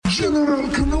General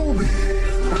Kenobi.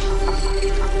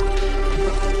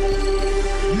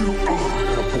 You are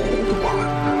the bold one.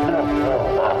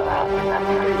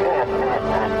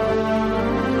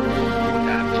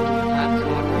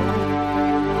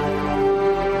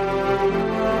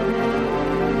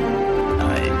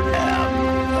 I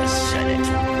am the Senate.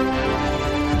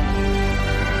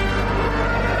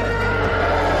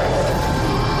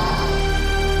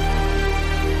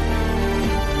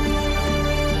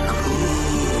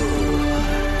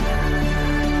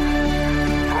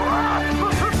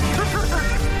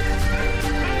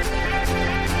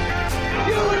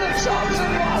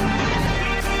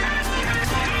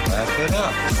 Laugh it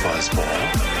up, fuzzball.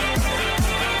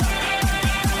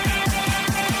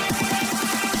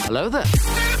 Hello there.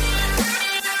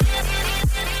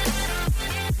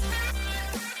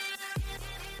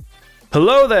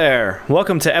 Hello there!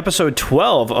 Welcome to episode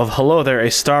 12 of Hello There,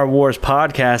 a Star Wars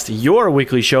podcast, your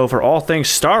weekly show for all things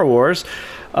Star Wars.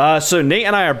 So Nate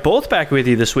and I are both back with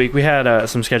you this week. We had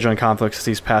some scheduling conflicts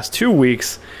these past 2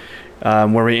 weeks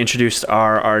where we introduced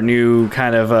our new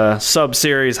kind of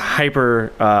sub-series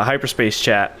hyperspace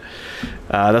chat.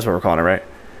 That's what we're calling it, right?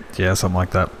 Yeah, something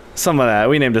like that. Some of that.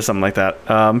 We named it something like that.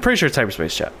 I'm pretty sure it's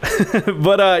hyperspace chat.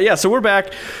 But yeah, so we're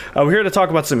back. We're here to talk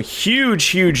about some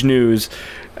huge news.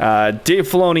 Dave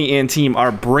Filoni and team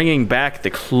are bringing back the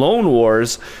Clone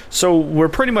Wars. So we're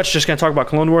pretty much just going to talk about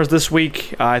Clone Wars this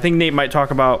week. I think Nate might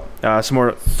talk about some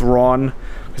more Thrawn,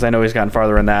 because I know he's gotten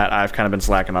farther in that. I've kind of been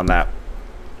slacking on that.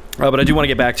 But I do want to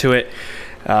get back to it.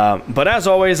 But as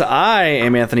always, I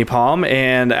am Anthony Palm,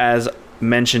 and as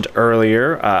mentioned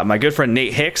earlier, my good friend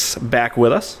Nate Hicks back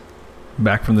with us.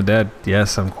 Back from the dead.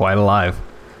 Yes, I'm quite alive.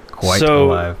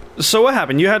 Alive. So what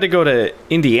happened? You had to go to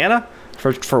Indiana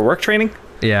for work training?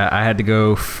 Yeah, I had to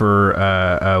go for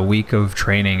a week of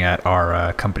training at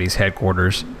our company's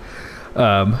headquarters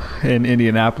in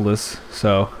Indianapolis.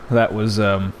 So that was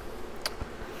all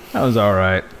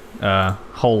right.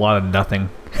 Whole lot of nothing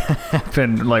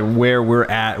happened. Like where we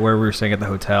were staying at the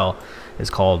hotel is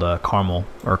called Carmel,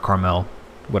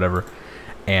 whatever.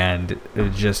 And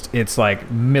it's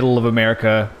like middle of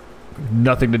America,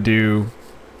 nothing to do.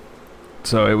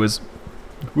 So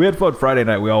we had fun Friday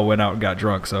night. We all went out and got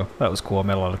drunk, so that was cool. I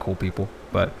met a lot of cool people.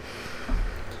 But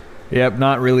yep,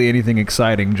 not really anything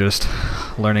exciting, just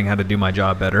learning how to do my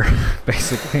job better,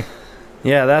 basically.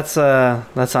 Yeah, that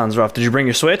sounds rough. Did you bring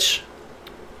your Switch?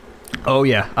 Oh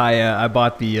yeah, I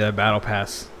bought the Battle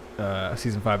Pass,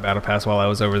 Season 5 Battle Pass while I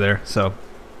was over there, so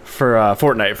for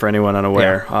Fortnite, for anyone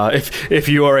unaware. Yeah. If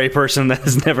you are a person that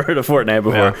has never heard of Fortnite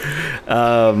before.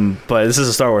 Yeah. But this is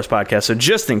a Star Wars podcast, so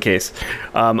just in case.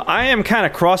 I am kind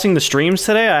of crossing the streams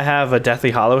today. I have a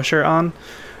Deathly Hollow shirt on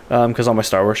because all my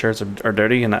Star Wars shirts are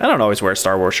dirty, and I don't always wear a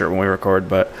Star Wars shirt when we record,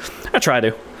 but I try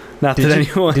to. Not that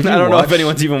anyone... I don't know if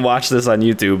anyone's even watched this on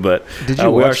YouTube, but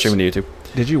we are streaming to YouTube.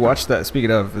 Did you watch that?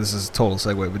 Speaking of, this is a total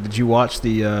segue, but did you watch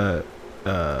the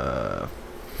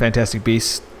Fantastic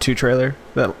Beasts 2 trailer?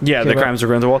 The Crimes of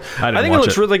Grindelwald. I think it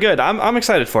looks really good. I'm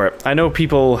excited for it. I know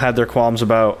people had their qualms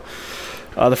about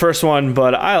the first one,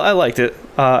 but I liked it.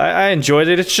 I enjoyed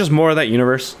it. It's just more of that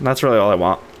universe. That's really all I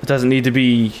want. It doesn't need to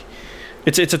be...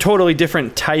 It's a totally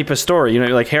different type of story. You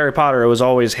know, like Harry Potter, it was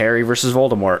always Harry versus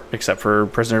Voldemort, except for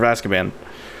Prisoner of Azkaban.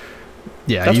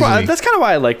 Yeah, that's kind of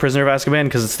why I like Prisoner of Azkaban,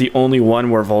 because it's the only one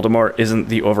where Voldemort isn't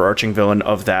the overarching villain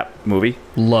of that movie.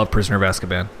 Love Prisoner of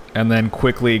Azkaban. And then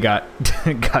quickly got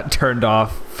turned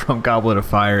off from Goblet of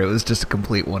Fire. It was just a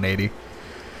complete 180.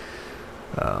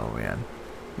 Oh, man.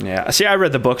 Yeah. See, I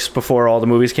read the books before all the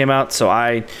movies came out, so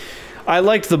I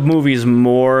liked the movies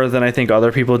more than I think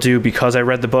other people do because I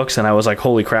read the books, and I was like,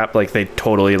 holy crap, like they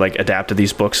totally like adapted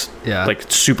these books like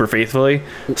super faithfully.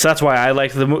 So that's why I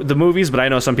liked the movies, but I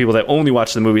know some people that only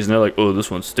watch the movies and they're like, oh,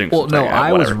 this one stinks. Well, no,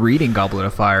 I was reading Goblet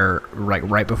of Fire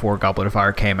right before Goblet of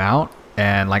Fire came out,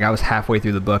 and like I was halfway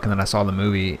through the book and then I saw the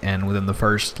movie, and within the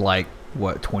first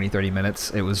 20-30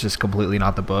 minutes it was just completely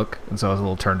not the book, and so I was a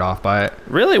little turned off by it.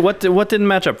 Really? What didn't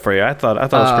match up for you? I thought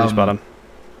it was pretty spot on.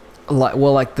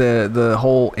 Well, like the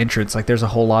whole entrance, like there's a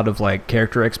whole lot of like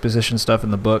character exposition stuff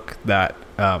in the book that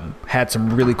had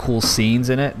some really cool scenes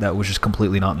in it that was just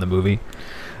completely not in the movie.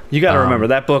 You got to remember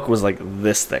that book was like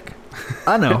this thick.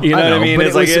 I know. You know what I mean? But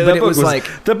it's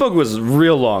that book was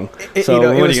real long. So it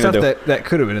what was are you stuff that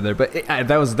could have been in there, but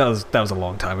that was a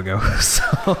long time ago.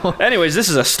 So, anyways, this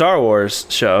is a Star Wars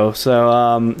show,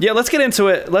 so yeah, let's get into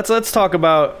it. Let's talk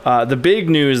about the big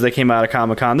news that came out of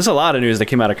Comic-Con. There's a lot of news that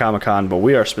came out of Comic-Con, but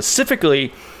we are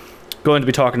specifically going to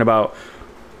be talking about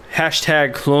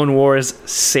hashtag Clone Wars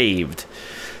saved.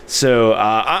 So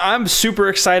I'm super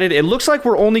excited. It looks like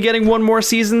we're only getting one more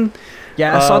season.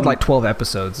 Yeah, I saw like 12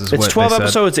 episodes. Is It's what 12 they said.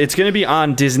 episodes. It's going to be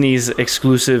on Disney's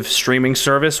exclusive streaming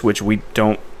service, which we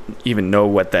don't even know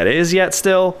what that is yet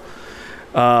still.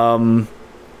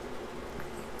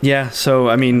 Yeah, so,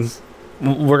 I mean,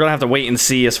 we're going to have to wait and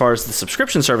see as far as the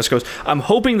subscription service goes. I'm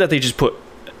hoping that they just put,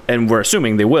 and we're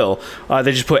assuming they will,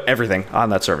 they just put everything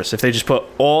on that service. If they just put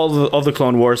all of the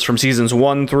Clone Wars from seasons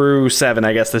 1 through 7,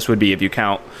 I guess this would be if you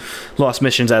count Lost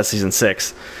Missions as season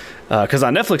 6. Because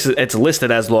on Netflix, it's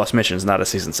listed as Lost Missions, not as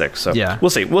season 6. So Yeah. we'll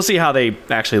see. We'll see how they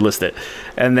actually list it.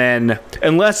 And then,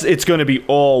 unless it's going to be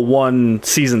all one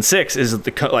season 6, or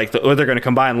they're going to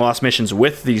combine Lost Missions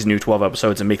with these new 12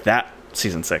 episodes and make that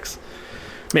season 6.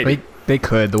 Maybe. They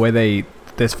could. The way they,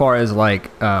 as far as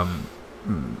like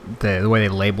the way they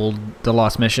labeled the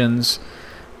Lost Missions,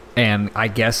 and I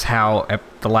guess how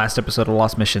the last episode of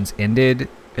Lost Missions ended,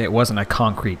 it wasn't a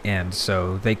concrete end,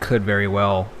 so they could very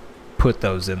well put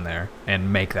those in there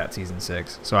and make that season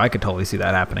 6. So I could totally see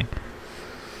that happening.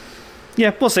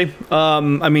 Yeah, we'll see.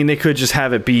 I mean, they could just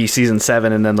have it be season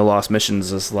 7 and then the Lost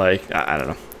Missions is like, I don't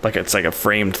know, like it's like a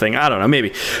framed thing. I don't know,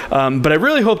 maybe. But I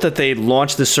really hope that they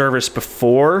launch the service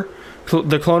before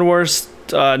the Clone Wars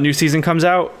new season comes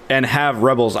out and have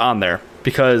Rebels on there,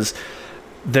 because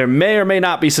there may or may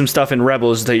not be some stuff in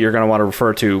Rebels that you're going to want to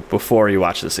refer to before you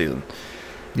watch the season.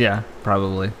 Yeah,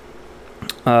 probably.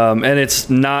 And it's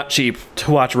not cheap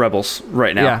to watch Rebels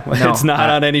right now. Yeah, no, it's not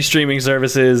on any streaming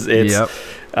services. It's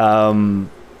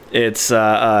it's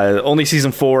only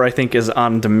season 4 I think is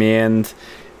on demand,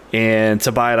 and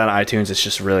to buy it on iTunes it's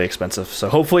just really expensive. So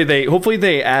hopefully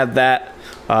they add that.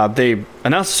 They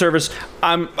announced the service.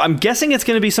 I'm guessing it's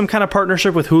going to be some kind of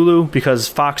partnership with Hulu, because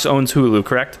Fox owns Hulu,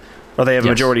 correct? Or they have a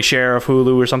Yes. majority share of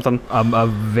Hulu or something. A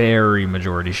very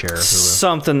majority share of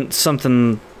Hulu.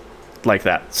 Something like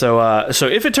that. So so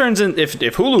if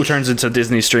Hulu turns into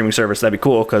Disney's streaming service, that'd be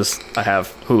cool, because I have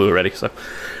Hulu already. So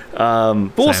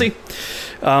but we'll see.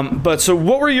 But so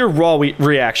what were your raw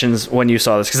reactions when you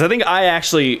saw this? Because I think I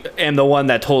actually am the one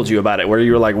that told you about it, where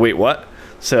you were like, wait, what?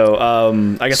 So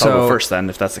I guess I'll go first then,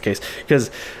 if that's the case,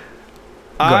 because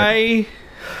I'm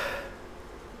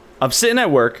sitting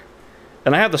at work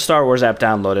and I have the Star Wars app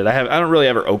downloaded. I don't really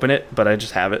ever open it, but I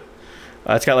just have it.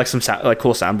 It's got like some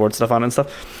cool soundboard stuff on it and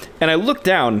stuff. And I look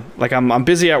down, like I'm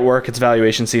busy at work. It's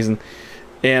valuation season,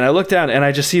 and I look down and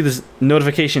I just see this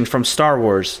notification from Star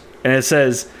Wars, and it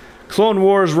says Clone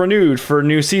Wars renewed for a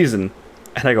new season.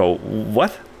 And I go,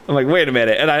 what? I'm like, wait a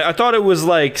minute. And I thought it was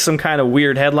like some kind of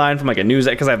weird headline from like a news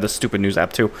app, because I have this stupid news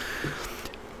app too.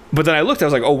 But then I looked, I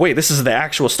was like, oh wait, this is the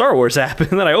actual Star Wars app.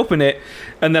 And then I open it,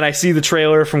 and then I see the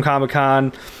trailer from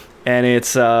Comic-Con, and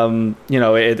it's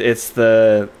it's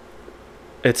the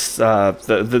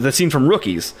scene from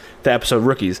Rookies, the episode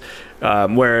Rookies,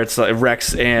 where it's like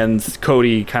Rex and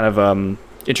Cody kind of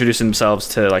introducing themselves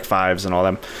to like Fives and all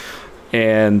them,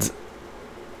 and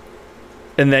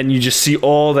then you just see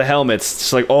all the helmets,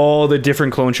 just like all the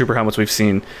different Clone Trooper helmets we've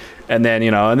seen, and then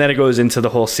it goes into the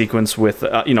whole sequence with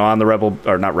on the Rebel,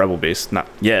 or not Rebel base, not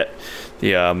yet,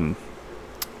 the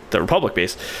Republic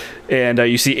base, and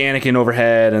you see Anakin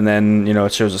overhead, and then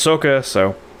it shows Ahsoka.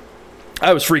 So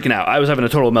I was freaking out. I was having a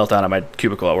total meltdown at my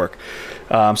cubicle at work.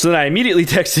 So then I immediately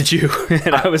texted you,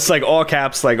 and I was like all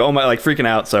caps, like, oh my, like freaking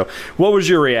out. So what was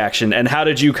your reaction, and how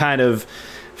did you kind of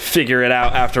figure it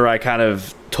out after I kind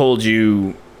of told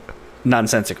you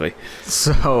nonsensically?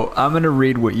 So I'm gonna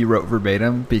read what you wrote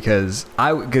verbatim, because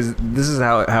this is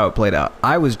how it played out.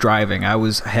 I was driving. I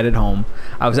was headed home.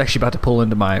 I was actually about to pull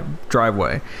into my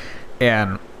driveway,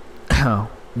 and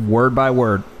word by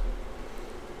word,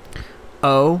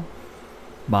 oh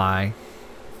my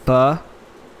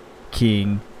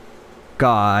fucking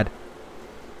God.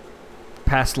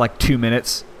 Past like 2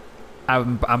 minutes,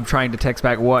 I'm trying to text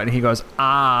back what, and he goes,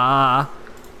 I'm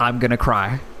gonna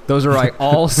cry. Those are like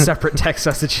all separate text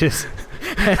messages.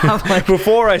 And I'm like,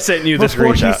 Before I sent you the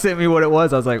before he screenshot. sent me what it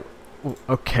was, I was like,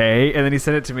 okay. And then he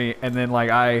sent it to me, and then like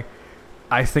I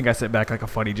think I sent back like a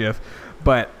funny gif,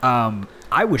 but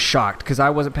I was shocked because I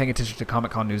wasn't paying attention to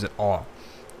Comic-Con news at all.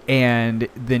 And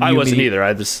then I wasn't either.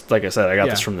 I just, like I said, I got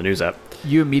this from the news app.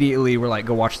 You immediately were like,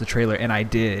 go watch the trailer, and I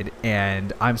did.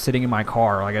 And I'm sitting in my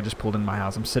car, like I just pulled into my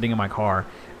house. I'm sitting in my car,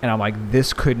 and I'm like,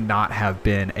 this could not have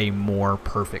been a more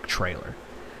perfect trailer.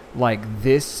 Like,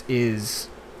 there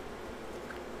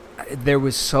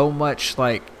was so much,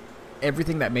 like,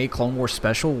 everything that made Clone Wars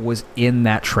special was in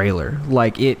that trailer.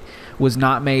 Like, it was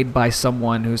not made by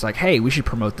someone who's like, hey, we should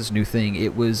promote this new thing.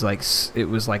 It was like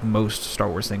most Star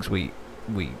Wars things we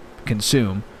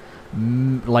consume.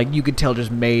 Like, you could tell, just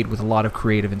made with a lot of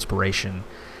creative inspiration.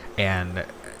 And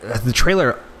the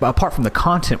trailer, apart from the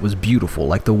content, was beautiful.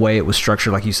 Like the way it was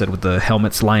structured, like you said, with the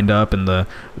helmets lined up and the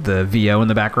VO in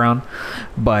the background.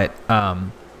 But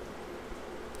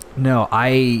no,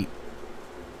 I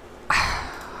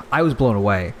was blown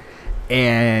away,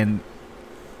 and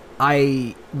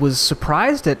I was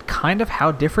surprised at kind of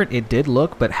how different it did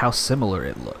look, but how similar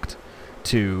it looked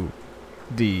to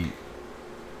the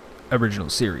original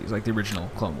series, like the original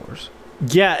Clone Wars.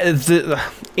 Yeah,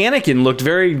 Anakin looked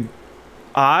very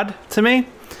odd to me.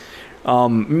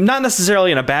 Not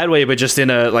necessarily in a bad way, but just in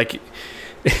a, like,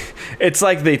 it's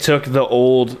like they took the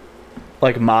old,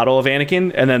 like, model of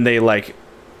Anakin and then they, like,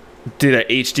 did a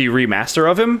HD remaster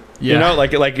of him. Yeah. You know,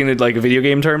 like in like video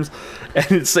game terms.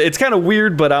 And it's kind of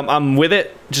weird, but I'm with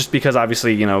it just because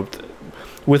obviously, you know,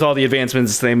 with all the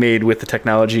advancements they made with the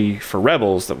technology for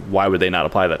Rebels, why would they not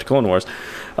apply that to Clone Wars?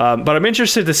 But I'm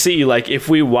interested to see, like, if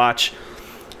we watch,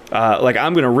 like,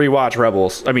 I'm going to rewatch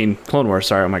Clone Wars,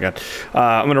 sorry, oh my god.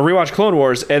 I'm going to rewatch Clone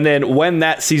Wars, and then when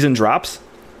that season drops,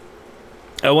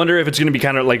 I wonder if it's going to be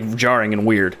kind of, like, jarring and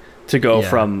weird to go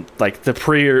from, like, the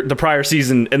prior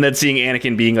season and then seeing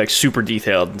Anakin being, like, super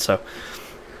detailed and so.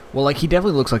 Well, like, he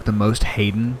definitely looks like the most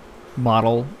Hayden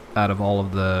model out of all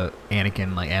of the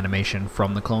Anakin, like, animation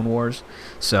from the Clone Wars.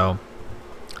 So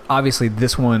obviously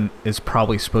this one is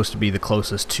probably supposed to be the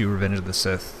closest to Revenge of the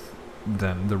Sith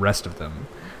than the rest of them.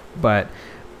 But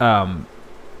I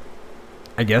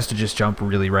guess to just jump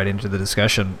really right into the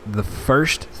discussion, the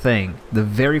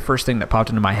very first thing that popped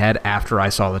into my head after I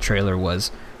saw the trailer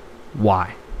was,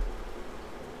 why?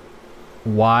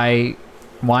 Why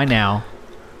now?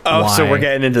 Oh, Why? so we're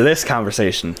getting into this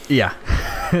conversation. Yeah.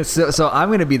 So I'm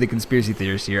going to be the conspiracy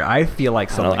theorist here. I feel like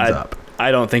something's up.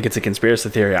 I don't think it's a conspiracy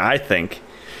theory. I think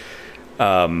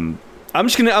I'm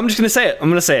just gonna say it. I'm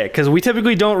gonna say it because we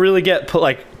typically don't really get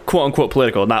like quote unquote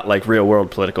political, not like real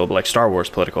world political, but like Star Wars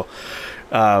political.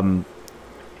 I'm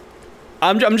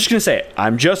just gonna say it.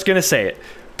 I'm just gonna say it.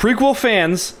 Prequel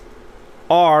fans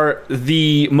are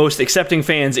the most accepting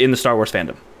fans in the Star Wars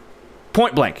fandom.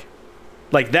 Point blank.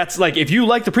 Like, that's like, if you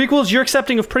like the prequels, you're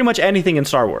accepting of pretty much anything in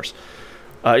Star Wars.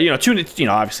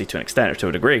 Obviously to an extent or to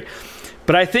a degree.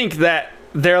 But I think that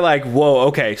they're like, whoa,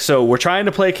 okay, so we're trying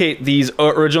to placate these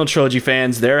original trilogy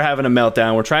fans. They're having a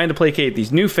meltdown. We're trying to placate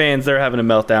these new fans. They're having a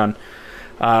meltdown.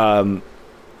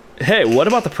 Hey, what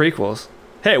about the prequels?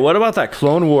 Hey, what about that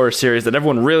Clone Wars series that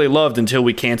everyone really loved until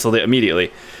we canceled it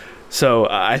immediately? So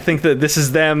I think that this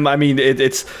is them. I mean,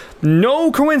 it's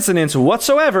no coincidence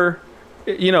whatsoever.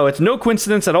 You know, it's no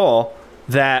coincidence at all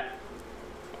that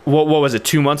what was it,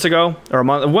 2 months ago or a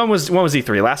month? When was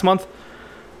E3? Last month?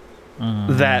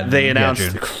 That they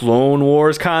announced Clone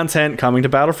Wars content coming to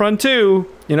Battlefront 2.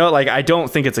 You know, like, I don't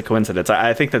think it's a coincidence.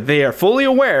 I think that they are fully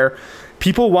aware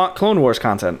people want Clone Wars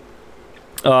content,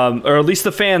 or at least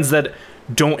the fans that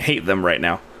don't hate them right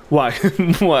now want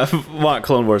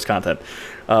Clone Wars content.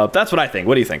 That's what I think.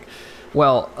 What do you think?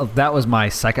 Well, that was my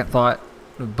second thought,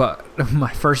 but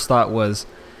my first thought was,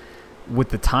 with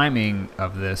the timing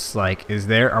of this, like,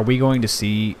 are we going to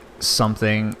see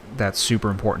something that's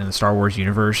super important in the Star Wars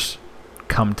universe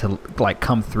come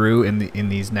through in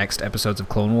these next episodes of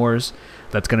Clone Wars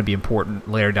that's going to be important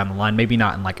later down the line? Maybe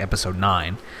not in like episode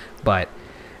 9, but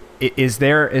is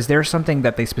there something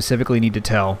that they specifically need to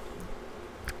tell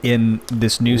in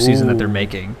this new season that they're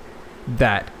making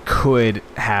that could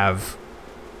have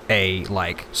a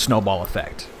like snowball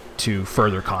effect to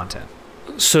further content?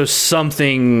 So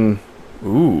something.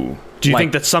 Ooh. Do you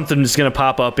think that something is going to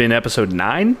pop up in episode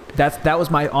 9? That was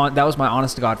my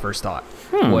honest to God first thought.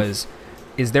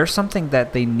 Is there something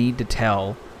that they need to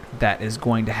tell that is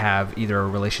going to have either a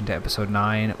relation to episode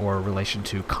 9 or a relation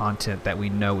to content that we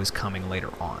know is coming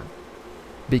later on?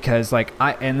 Because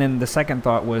and then the second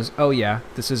thought was, oh yeah,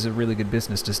 this is a really good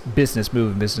business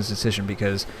move and business decision,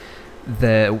 because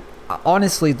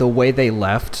honestly the way they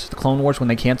left the Clone Wars when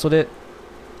they canceled it,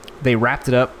 they wrapped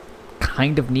it up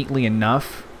kind of neatly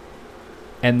enough,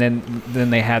 and then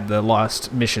they had the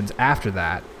lost missions after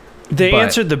that. They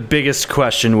answered the biggest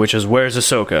question, which is where's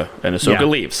Ahsoka, and Ahsoka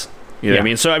leaves. You know what I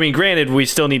mean? So I mean, granted, we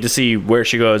still need to see where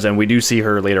she goes, and we do see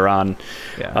her later on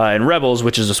in Rebels,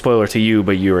 which is a spoiler to you,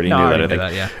 but you already knew that.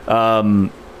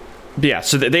 I think.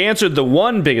 So they answered the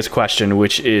one biggest question,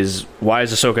 which is why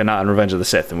is Ahsoka not in Revenge of the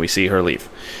Sith, and we see her leave.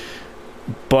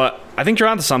 But I think you're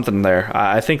onto something there.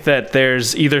 I think that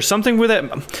there's either something with it.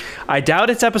 I doubt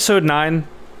it's episode 9,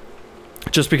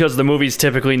 just because the movies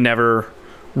typically never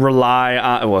rely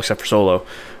on, well, except for Solo,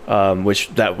 which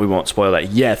that we won't spoil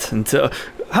that yet. Until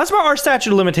how's about our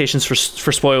statute of limitations for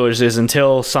spoilers is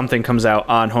until something comes out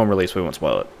on home release, we won't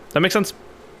spoil it. That makes sense?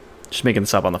 Just making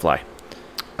this up on the fly.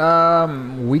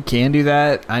 We can do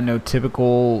that. I know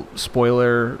typical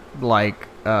spoiler, like...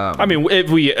 I mean, if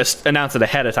we announce it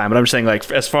ahead of time, but I'm just saying, like,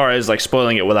 as far as, like,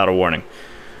 spoiling it without a warning.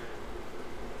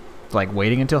 Like,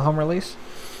 waiting until home release?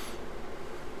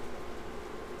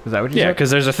 Is that what you said? Yeah, because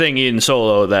there's a thing in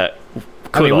Solo that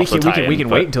could we also can, tie we can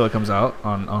in, wait until it comes out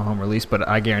on home release, but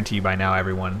I guarantee you by now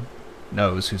everyone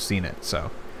knows who's seen it, so...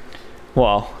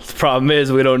 Well, the problem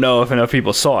is we don't know if enough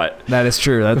people saw it. That is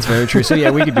true. That's very true. So,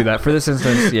 yeah, we could do that. For this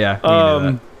instance, yeah, we can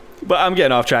do that. But I'm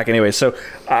getting off track anyway. So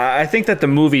I think that the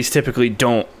movies typically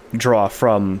don't draw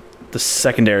from the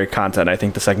secondary content. I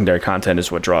think the secondary content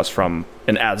is what draws from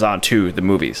and adds on to the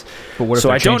movies. But what if so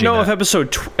they're I don't know changing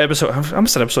if episode I'm gonna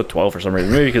say episode 12 for some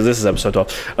reason. Maybe because this is episode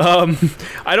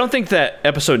 12. I don't think that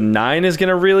episode 9 is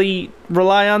gonna really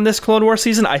rely on this Clone Wars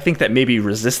season. I think that maybe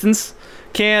Resistance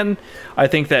can. I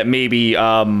think that maybe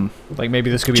like maybe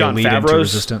this could be Jon a lead into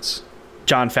Favreau's- Resistance.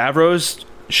 Jon Favreau's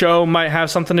show might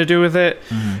have something to do with it.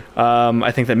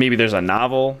 I think that maybe there's a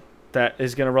novel that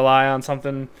is going to rely on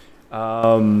something.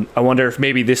 I wonder if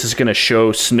maybe this is going to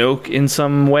show Snoke in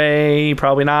some way.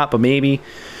 Probably not, but maybe.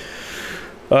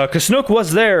 Because Snoke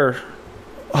was there.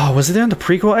 Oh, was it in the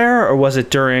prequel era or was it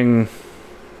during...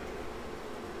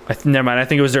 never mind. I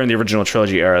think it was during the original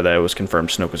trilogy era that it was confirmed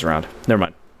Snoke was around. Never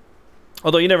mind.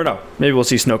 Although you never know. Maybe we'll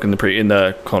see Snoke in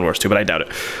the Clone Wars too, but I doubt it.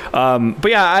 But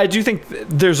yeah, I do think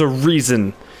there's a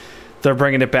reason they're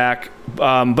bringing it back.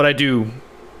 But I do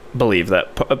believe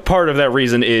that part of that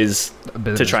reason is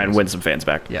to try and win some fans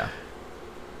back. Yeah.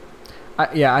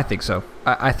 I think so.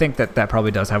 I think that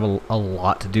probably does have a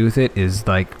lot to do with it. Is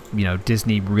like, you know,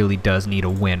 Disney really does need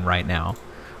a win right now,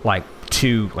 like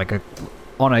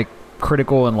on a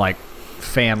critical and like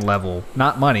fan level,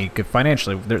 not money. Cause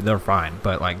financially, they're fine,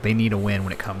 but like they need a win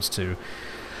when it comes to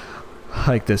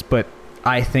like this. But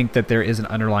I think that there is an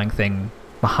underlying thing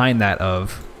behind that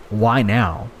of why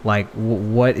now? Like,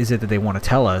 what is it that they want to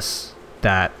tell us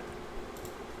that,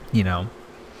 you know,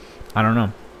 I don't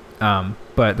know.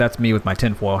 But that's me with my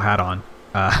tinfoil hat on,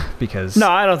 because... No,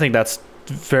 I don't think that's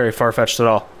very far-fetched at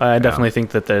all. I definitely think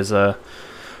that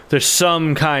there's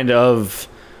some kind of...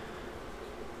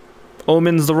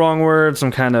 Omen's the wrong word,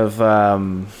 some kind of...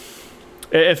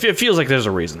 It feels like there's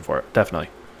a reason for it, definitely.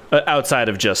 Outside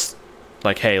of just,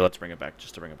 like, hey, let's bring it back,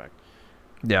 just to bring it back.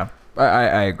 Yeah,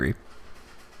 I agree.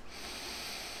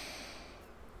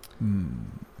 Do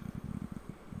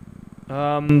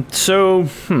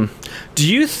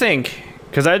you think...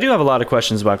 Because I do have a lot of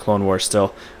questions about Clone Wars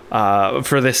still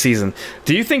for this season.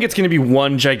 Do you think it's going to be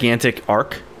one gigantic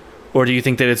arc? Or do you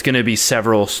think that it's going to be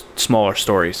several smaller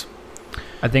stories?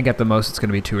 I think at the most it's going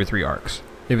to be 2 or 3 arcs.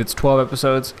 If it's 12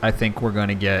 episodes, I think we're going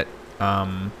to get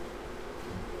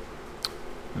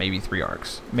maybe 3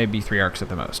 arcs. Maybe 3 arcs at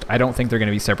the most. I don't think they're going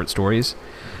to be separate stories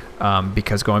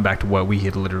because going back to what we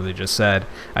had literally just said,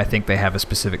 I think they have a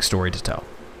specific story to tell.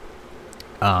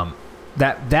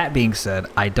 That being said,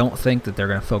 I don't think that they're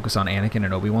going to focus on Anakin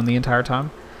and Obi-Wan the entire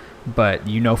time. But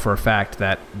you know for a fact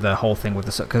that the whole thing with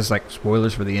Ahsoka, because like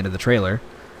spoilers for the end of the trailer,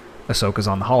 Ahsoka's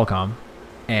on the holocom,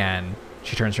 and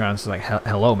she turns around and says like,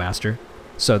 "Hello, Master."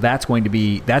 So that's going to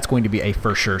be a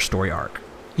for sure story arc.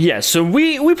 Yeah, so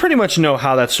we pretty much know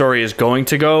how that story is going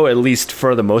to go, at least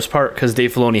for the most part, because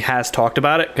Dave Filoni has talked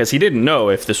about it, because he didn't know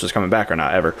if this was coming back or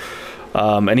not ever,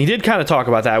 and he did kind of talk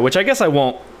about that, which I guess I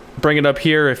won't bring it up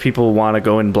here if people want to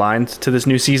go in blind to this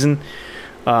new season.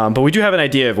 But we do have an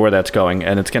idea of where that's going,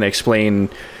 and it's going to explain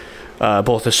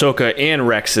both Ahsoka and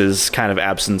Rex's kind of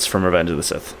absence from Revenge of the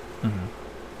Sith.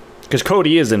 Because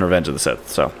Cody is in Revenge of the Sith,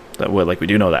 so we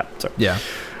do know that. So Yeah.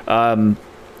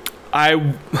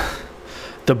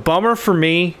 The bummer for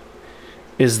me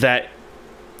is that,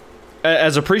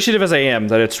 as appreciative as I am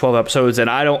that it's 12 episodes, and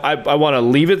I want to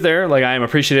leave it there. Like, I am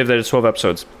appreciative that it's 12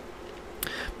 episodes,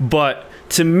 but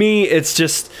to me, it's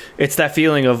that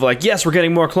feeling of like, yes, we're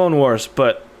getting more Clone Wars,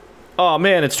 but oh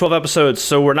man, it's 12 episodes,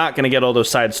 so we're not going to get all those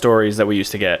side stories that we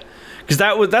used to get. Because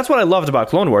that's what I loved about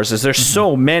Clone Wars, is there's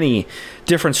so many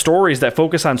different stories that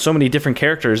focus on so many different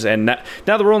characters, and now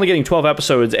that we're only getting 12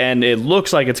 episodes, and it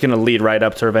looks like it's going to lead right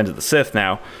up to Revenge of the Sith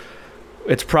now,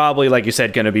 it's probably, like you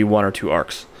said, going to be 1 or 2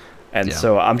 arcs. And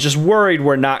so I'm just worried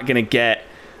we're not going to get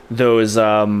those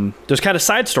kind of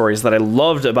side stories that I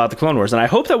loved about the Clone Wars, and I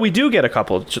hope that we do get a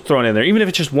couple thrown in there, even if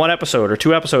it's just 1 episode or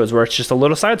 2 episodes where it's just a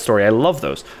little side story. I love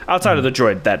those. Outside of the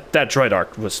droid, that droid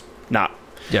arc was not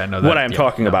what I'm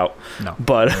talking about. No.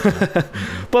 But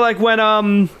but like when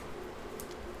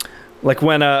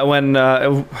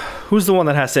who's the one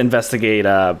that has to investigate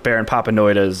Baron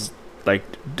Papanoida's like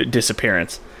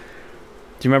disappearance?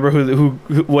 Do you remember who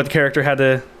what character had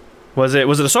to? Was it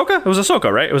Ahsoka? It was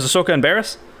Ahsoka, right? It was Ahsoka and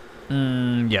Barriss.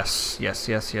 Yes.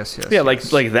 Yeah, like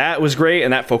that was great,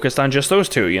 and that focused on just those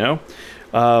two, you know.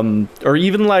 Or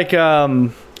even like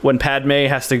when Padme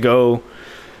has to go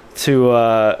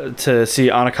to see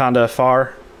Anaconda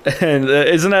Far, and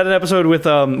isn't that an episode with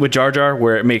Jar Jar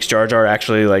where it makes Jar Jar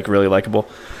actually like really likable?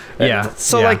 Yeah.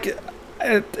 So like.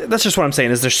 That's just what I'm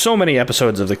saying. Is there's so many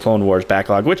episodes of the Clone Wars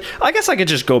backlog, which I guess I could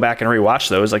just go back and rewatch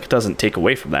those. Like, it doesn't take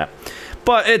away from that.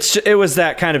 But it was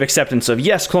that kind of acceptance of,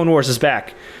 yes, Clone Wars is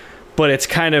back, but it's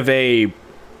kind of we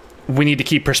need to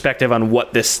keep perspective on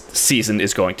what this season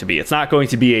is going to be. It's not going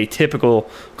to be a typical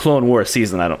Clone Wars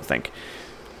season, I don't think,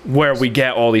 where we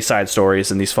get all these side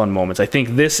stories and these fun moments. I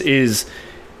think this is.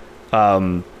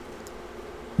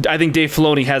 I think Dave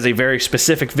Filoni has a very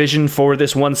specific vision for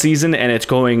this one season, and it's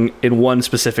going in one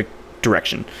specific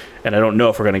direction. And I don't know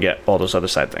if we're going to get all those other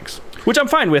side things, which I'm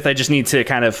fine with. I just need to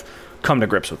kind of come to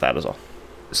grips with that is all.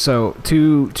 So,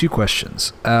 two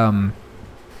questions.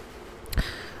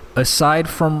 Aside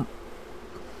from...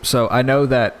 So, I know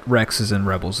that Rex is in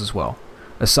Rebels as well.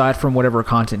 Aside from whatever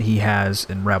content he has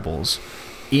in Rebels,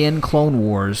 in Clone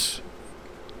Wars,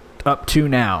 up to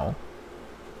now,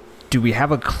 do we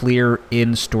have a clear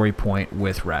in-story point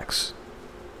with Rex?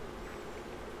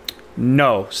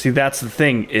 No. See, that's the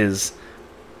thing, is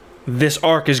this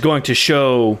arc is going to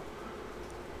show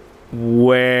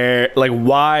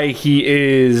why he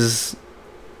is...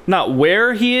 Not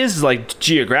where he is, like,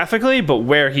 geographically, but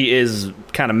where he is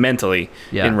kind of mentally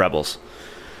in Rebels.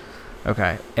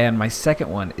 Okay. And my second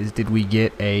one is, did we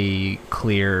get a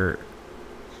clear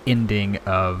ending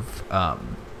of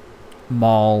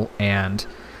Maul and...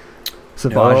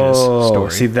 Savage's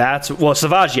story. See,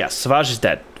 Savage, yes. Savage is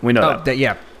dead. We know that.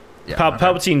 Yeah.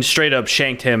 Palpatine straight up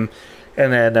shanked him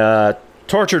and then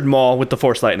tortured Maul with the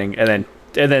Force lightning and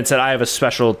then said, I have a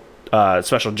special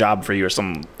job for you or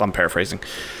something. I'm paraphrasing.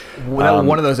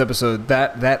 One of those episodes,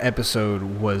 that episode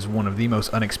was one of the most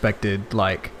unexpected,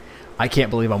 like, I can't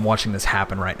believe I'm watching this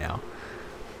happen right now.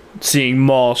 Seeing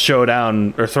Maul throw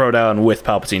down with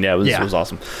Palpatine, it was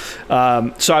awesome.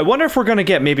 So I wonder if we're going to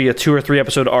get maybe a 2 or 3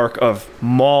 episode arc of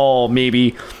Maul,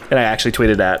 maybe. And I actually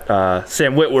tweeted at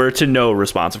Sam Witwer to no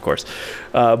response, of course.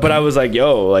 But I was like,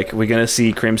 yo, like, we going to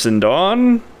see Crimson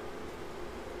Dawn?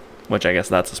 Which I guess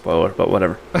that's a spoiler, but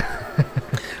whatever.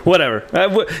 Whatever.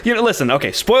 Listen,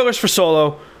 okay, spoilers for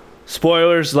Solo.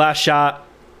 Spoilers, Last Shot.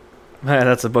 Man,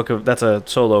 that's a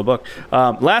Solo book.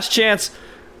 Last Chance.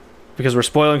 Because we're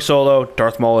spoiling Solo.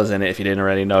 Darth Maul is in it, if you didn't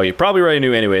already know. You probably already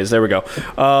knew anyways. There we go.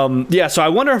 So I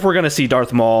wonder if we're going to see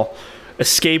Darth Maul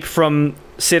escape from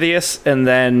Sidious and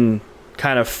then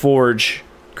kind of forge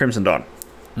Crimson Dawn.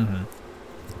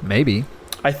 Mm-hmm. Maybe.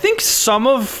 I think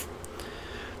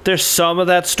there's some of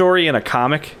that story in a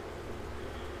comic.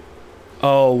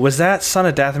 Oh, was that Son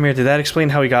of Dathomir? Did that explain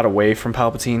how he got away from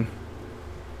Palpatine?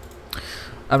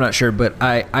 I'm not sure, but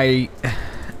I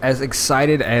as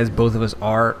excited as both of us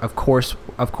are, of course,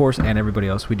 and everybody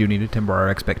else, we do need to temper our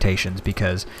expectations,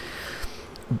 because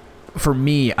for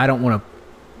me, I don't want to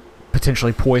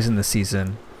potentially poison the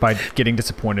season by getting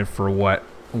disappointed for what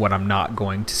I'm not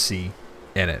going to see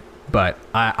in it. But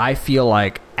I feel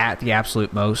like at the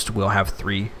absolute most, we'll have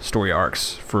 3 story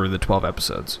arcs for the 12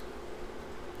 episodes.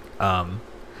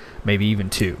 Maybe even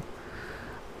 2.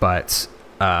 But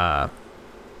I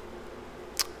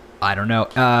don't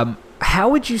know. How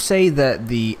would you say that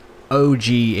the OG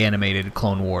animated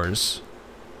Clone Wars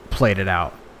played it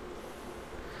out?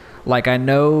 Like, I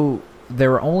know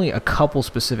there were only a couple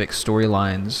specific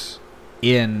storylines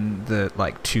in the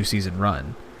 2-season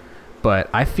run, but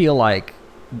I feel like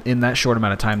in that short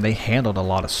amount of time they handled a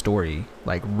lot of story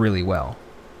really well.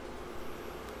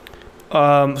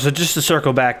 So just to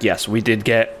circle back, yes, we did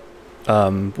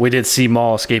see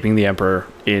Maul escaping the Emperor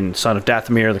in Son of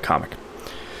Dathomir, the comic.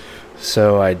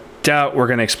 So I doubt we're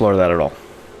going to explore that at all.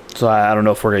 So I don't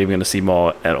know if we're even going to see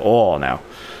Maul at all now.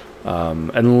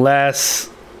 Unless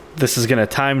this is going to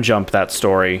time jump that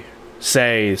story.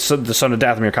 Say the Son of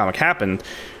Dathomir comic happened,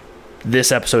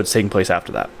 this episode's taking place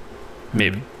after that.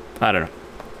 Maybe. I don't know.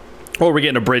 Or we're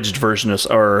getting a bridged version of,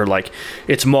 or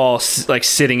it's Maul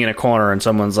sitting in a corner and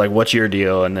someone's like, what's your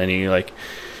deal? And then he I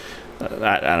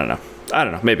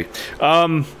don't know. Maybe.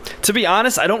 To be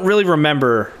honest, I don't really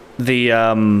remember the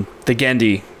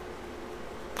Gandhi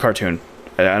cartoon.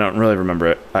 I don't really remember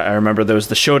it. I remember there was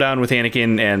the showdown with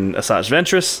Anakin and Asajj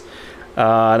Ventress,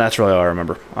 and that's really all I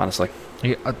remember, honestly.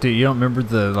 You don't remember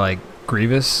the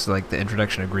Grievous, the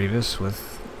introduction of Grievous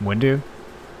with Windu?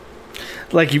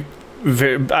 I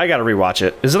gotta rewatch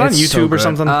it. Is it on YouTube or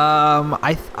something?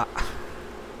 I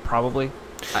probably,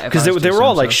 because they were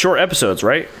all short episodes,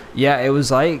 right? Yeah, it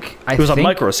was it was a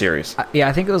micro series. Yeah,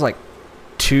 I think it was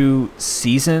 2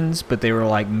 seasons, but they were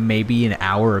like maybe an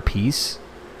hour apiece.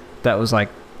 That was like,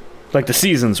 Like the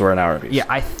seasons were an hour apiece. yeah,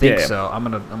 I think Yeah. so. I'm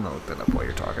gonna look that up while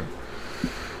you're talking.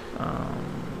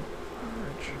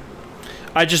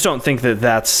 I just don't think that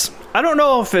that's. I don't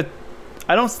know if it.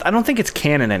 I don't think it's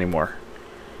canon anymore.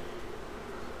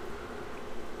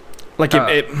 Like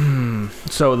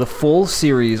So the full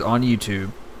series on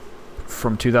YouTube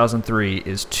from 2003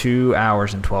 is 2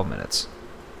 hours and 12 minutes.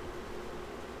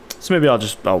 So maybe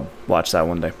I'll watch that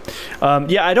one day.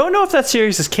 Yeah, I don't know if that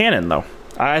series is canon though.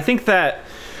 I think that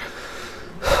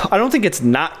I don't think it's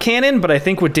not canon, but I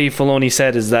think what Dave Filoni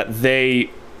said is that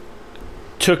they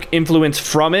took influence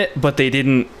from it, but they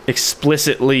didn't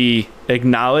explicitly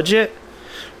acknowledge it.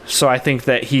 So I think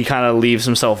that he kind of leaves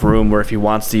himself room where if he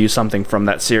wants to use something from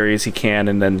that series, he can,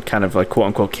 and then kind of like quote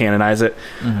unquote canonize it.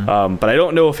 But I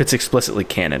don't know if it's explicitly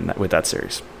canon with that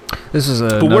series. This is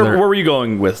But where were you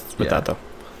going with that though?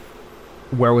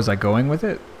 Where was I going with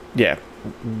it? Yeah,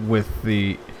 With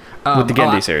the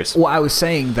Genndy series. Well, I was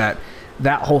saying that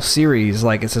whole series,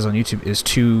 like it says on YouTube, is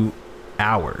 2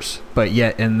 hours, but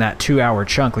yet in that 2 hour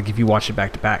chunk, like if you watch it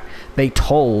back to back, they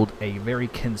told a very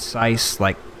concise,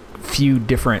 like few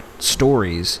different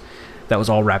stories that was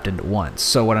all wrapped into one.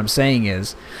 So what I'm saying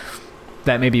is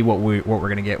that maybe what we're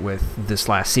gonna get with this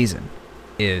last season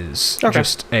is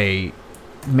just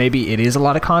maybe it is a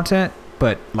lot of content,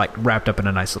 but like wrapped up in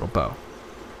a nice little bow.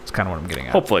 It's kind of what I'm getting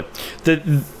at. Hopefully.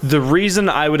 The reason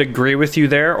I would agree with you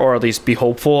there, or at least be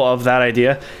hopeful of that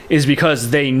idea, is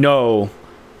because they know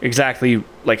exactly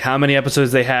like how many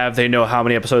episodes they have. They know how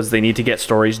many episodes they need to get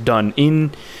stories done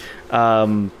in.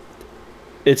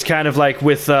 It's kind of like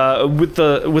with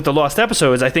the lost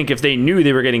episodes. I think if they knew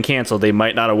they were getting canceled, they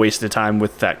might not have wasted time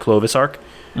with that Clovis arc,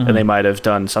 and they might have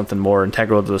done something more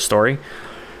integral to the story.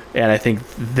 And I think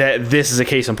that this is a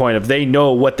case in point of they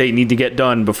know what they need to get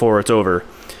done before it's over.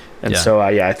 And so,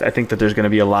 I think that there's going to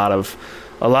be a lot of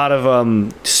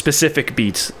specific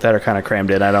beats that are kind of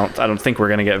crammed in. I don't think we're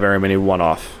going to get very many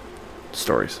one-off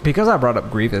stories. Because I brought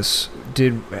up Grievous,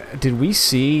 did we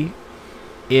see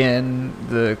in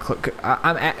the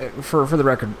for the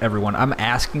record, everyone, I'm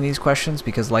asking these questions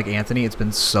because, like Anthony, it's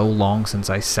been so long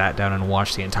since I sat down and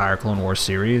watched the entire Clone Wars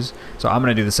series. So I'm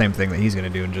going to do the same thing that he's going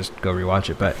to do and just go rewatch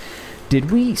it. But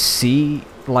did we see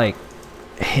like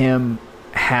him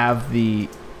have the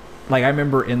I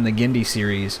remember in the Genndy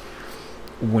series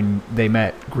when they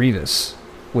met Grievous,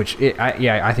 which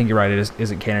I think you're right, it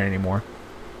isn't canon anymore.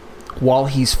 While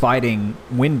he's fighting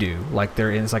Windu, like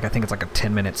there is I think it's like a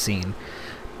 10-minute scene.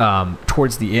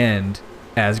 Towards the end,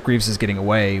 as Grievous is getting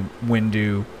away,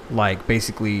 Windu like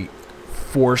basically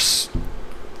force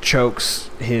chokes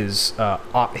his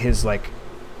oxygen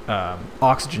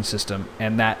system,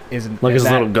 and that isn't like his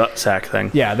little gut sack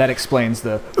thing. Yeah, that explains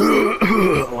the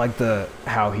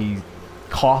how he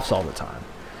coughs all the time.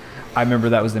 I remember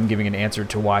that was them giving an answer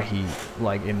to why he,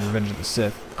 like in Revenge of the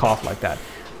Sith, coughed like that.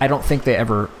 I don't think they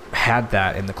ever had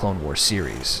that in the Clone Wars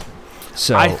series.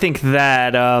 So I think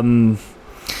that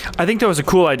I think there was a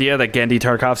cool idea that Genndy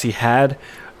Tartakovsky had,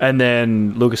 and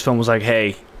then Lucasfilm was like,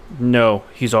 "Hey, no,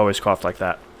 he's always coughed like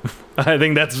that." I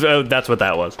think that's what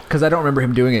that was. Because I don't remember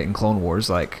him doing it in Clone Wars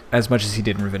like as much as he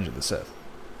did in Revenge of the Sith.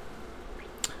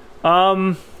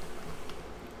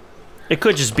 It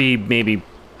could just be maybe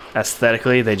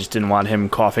aesthetically they just didn't want him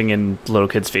coughing in little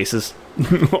kids' faces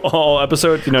all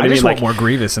episode. You know what I mean? I just want like more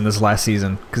Grievous in this last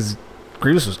season because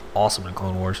Grievous was awesome in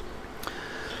Clone Wars.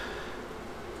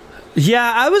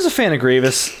 Yeah, I was a fan of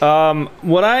Grievous.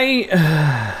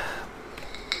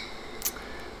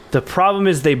 The problem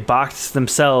is they boxed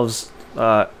themselves,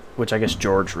 which I guess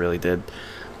George really did.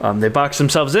 They boxed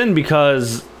themselves in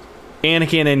because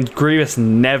Anakin and Grievous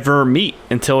never meet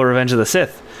until Revenge of the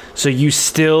Sith. So you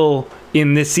still,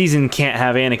 in this season, can't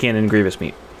have Anakin and Grievous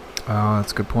meet. Oh,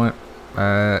 that's a good point.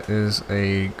 That is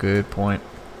a good point.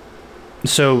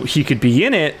 So he could be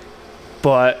in it,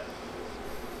 but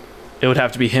it would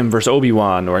have to be him versus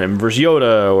Obi-Wan, or him versus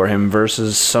Yoda, or him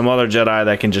versus some other Jedi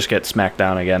that can just get smacked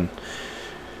down again.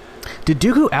 Did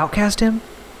Dooku outcast him?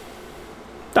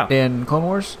 No. In Clone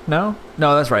Wars? No,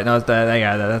 that's right. No,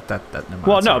 that.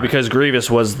 Well, no, because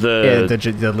Grievous was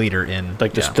the leader in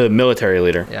the military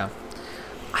leader. Yeah.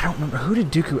 I don't remember who did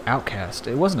Dooku outcast.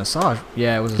 It wasn't Asajj.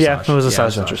 Yeah, it was Asajj. Yeah, it was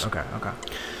Asajj Ventress. Okay.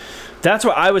 That's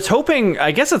what I was hoping.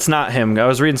 I guess it's not him. I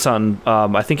was reading some.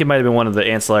 I think it might have been one of the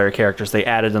ancillary characters they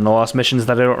added in the Lost Missions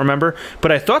that I don't remember.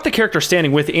 But I thought the character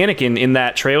standing with Anakin in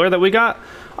that trailer that we got,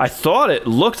 I thought it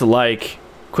looked like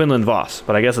Quinlan Vos,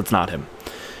 but I guess it's not him.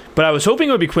 But I was hoping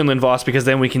it would be Quinlan Vos because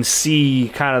then we can see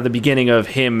kind of the beginning of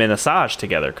him and Asajj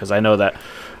together. Because I know that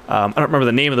I don't remember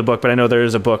the name of the book, but I know there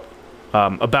is a book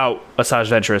about Asajj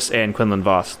Ventress and Quinlan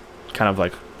Voss kind of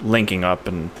like linking up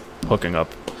and hooking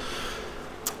up.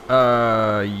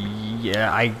 Yeah,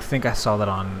 I think I saw that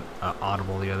on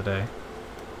Audible the other day.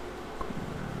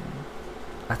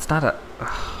 That's not a...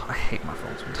 I hate my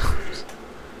phone sometimes.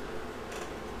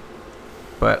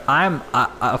 But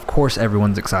of course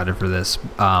everyone's excited for this.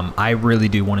 I really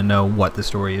do want to know what the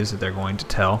story is that they're going to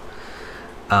tell.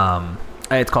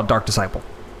 It's called Dark Disciple.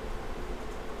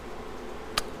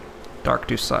 Dark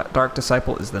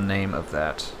Disciple is the name of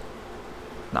that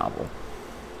novel.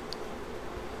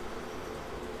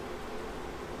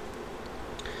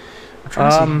 I'm trying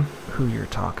to see who you're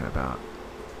talking about.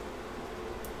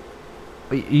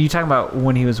 Are you talking about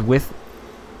when he was with...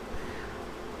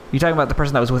 You talking about the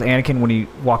person that was with Anakin when he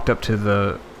walked up to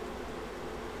the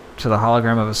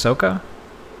hologram of Ahsoka?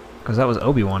 Because that was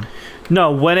Obi-Wan.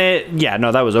 No,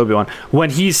 that was Obi-Wan. When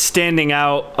he's standing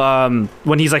out,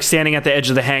 when he's like standing at the edge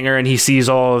of the hangar and he sees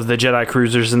all of the Jedi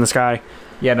cruisers in the sky.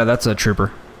 Yeah, no, that's a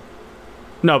trooper.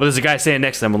 No, but there's a guy standing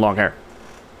next to them with long hair.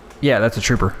 Yeah, that's a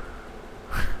trooper.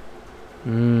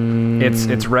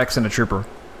 It's Rex and a trooper.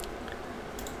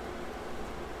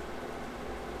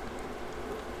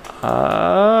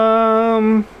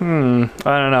 I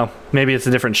don't know. Maybe it's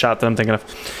a different shot that I'm thinking of.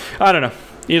 I don't know.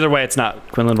 Either way, it's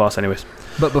not Quinlan Voss anyways.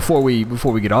 But before we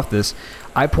get off this,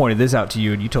 I pointed this out to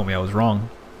you and you told me I was wrong,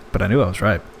 but I knew I was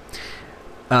right.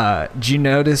 Did you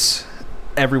notice,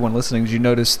 everyone listening, did you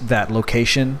notice that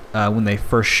location when they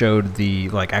first showed the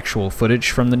like actual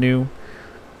footage from the new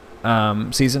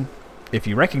season? If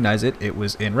you recognize it, it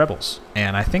was in Rebels,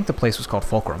 and I think the place was called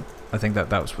Fulcrum. I think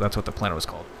that's what the planet was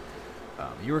called.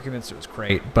 You were convinced it was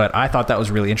great, but I thought that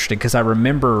was really interesting because I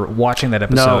remember watching that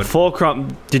episode. No,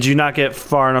 Fulcrum. Did you not get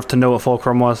far enough to know what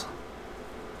Fulcrum was?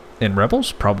 In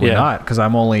Rebels? Probably not, because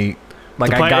I'm only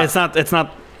like it's not.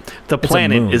 The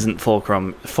planet isn't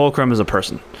Fulcrum. Fulcrum is a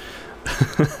person.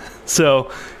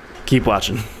 So, keep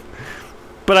watching.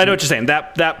 But I know what you're saying.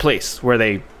 That place where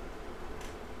they.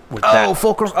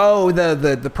 Fulcrum. Oh,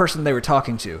 the person they were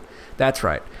talking to. That's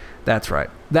right.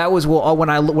 That was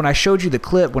when I showed you the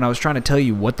clip when I was trying to tell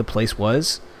you what the place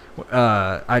was.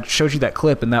 I showed you that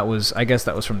clip, and I guess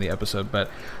that was from the episode. But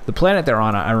the planet they're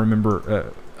on, I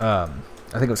remember. I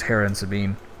think it was Hera and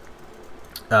Sabine.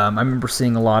 I remember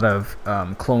seeing a lot of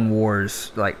Clone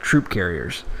Wars like troop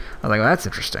carriers. I was like, oh, that's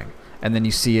interesting. And then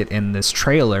you see it in this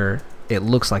trailer. It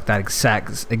looks like that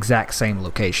exact same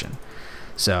location.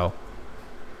 So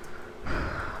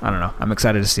I don't know. I'm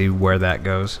excited to see where that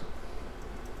goes.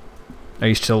 Are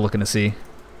you still looking to see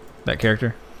that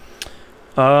character?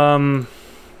 Yeah,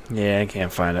 I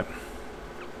can't find it.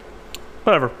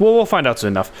 Whatever. We'll find out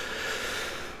soon enough.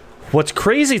 What's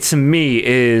crazy to me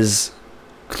is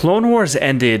Clone Wars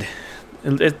ended.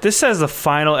 This says the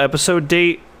final episode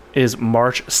date is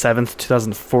March 7th,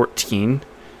 2014.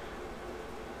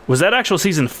 Was that actual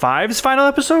season 5's final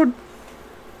episode?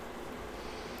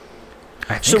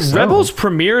 I think so. Rebels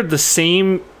premiered the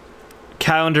same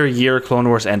calendar year Clone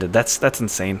Wars ended. That's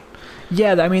insane.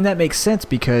 Yeah, I mean that makes sense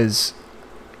because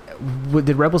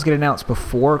did Rebels get announced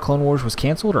before Clone Wars was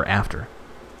canceled or after?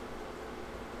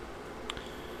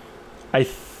 I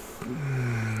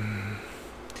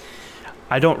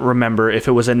don't remember if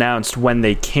it was announced when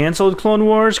they canceled Clone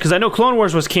Wars, because I know Clone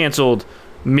Wars was canceled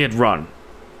mid-run.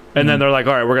 And then they're like,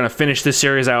 all right, we're going to finish this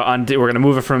series out. We're going to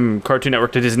move it from Cartoon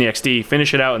Network to Disney XD,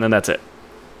 finish it out, and then that's it.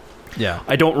 Yeah.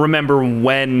 I don't remember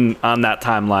when on that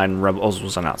timeline Rebels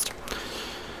was announced.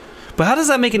 But how does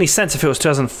that make any sense if it was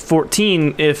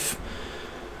 2014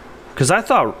 because I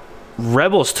thought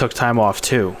Rebels took time off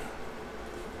too.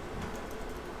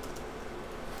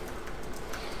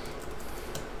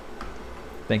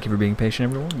 Thank you for being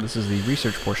patient, everyone. This is the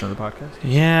research portion of the podcast.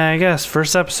 Yeah, I guess.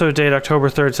 First episode date, October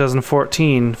 3rd,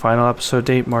 2014. Final episode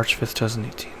date, March 5th,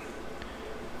 2018.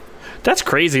 That's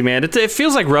crazy, man. It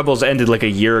feels like Rebels ended like a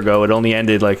year ago. It only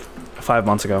ended like 5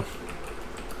 months ago.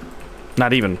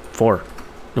 Not even 4.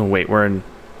 No, wait, we're in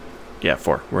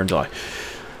 4. We're in July.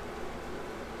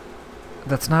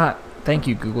 That's not... Thank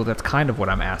you, Google. That's kind of what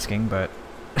I'm asking, but...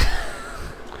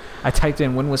 I typed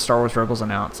in when was Star Wars Rebels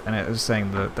announced, and it was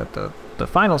saying that the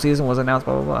final season was announced,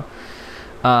 blah, blah,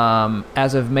 blah.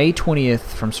 As of May 20th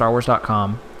from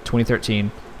StarWars.com,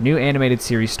 2013, new animated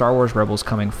series Star Wars Rebels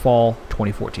coming fall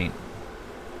 2014.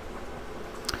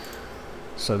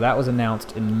 So that was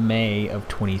announced in May of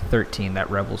 2013 that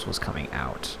Rebels was coming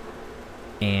out.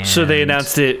 And so they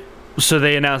announced it. So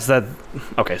they announced that.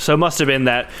 Okay, so it must have been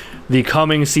that the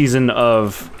coming season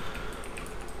of.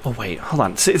 Oh wait, hold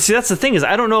on. See, that's the thing is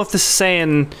I don't know if this is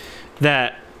saying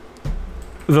that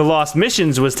the Lost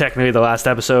Missions was technically the last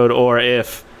episode, or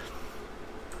if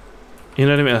You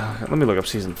know what I mean? Let me look up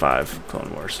season 5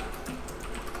 Clone Wars.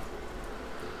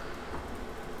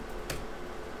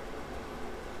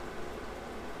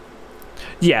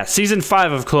 Yeah, season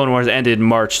 5 of Clone Wars ended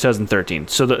March 2013.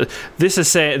 So this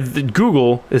is saying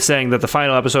Google is saying that the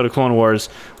final episode of Clone Wars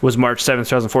was March 7th,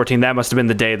 2014. That must have been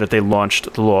the day that they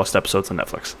launched the Lost episodes on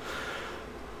Netflix.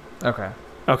 Okay.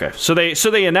 Okay, so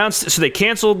they announced, so they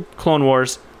canceled Clone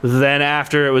Wars. Then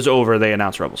after it was over, they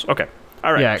announced Rebels. Okay,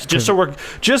 all right. Yeah, just so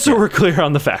we're clear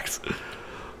on the facts.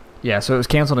 Yeah, so it was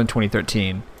canceled in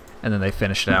 2013, and then they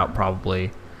finished it out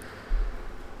probably.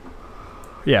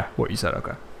 Yeah, what you said.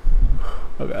 Okay.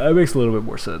 Okay, that makes a little bit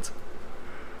more sense.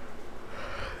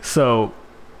 So,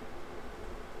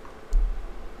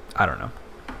 I don't know.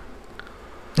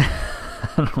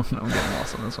 I don't know. I'm getting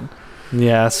lost on this one.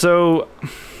 Yeah, so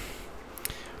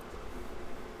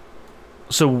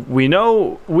we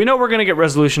know we're gonna get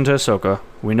resolution to Ahsoka.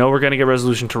 We know we're gonna get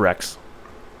resolution to Rex.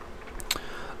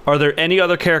 Are there any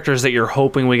other characters that you're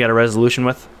hoping we get a resolution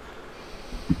with?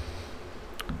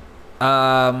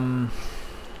 Jar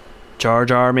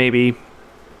Jar, maybe.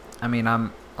 I mean,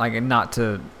 I'm like, not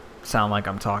to sound like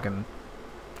I'm talking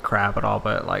crap at all,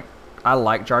 but like, I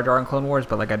like Jar Jar in Clone Wars,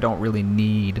 but like, I don't really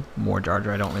need more Jar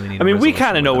Jar. I don't really need. I mean, we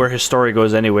kind of know where his story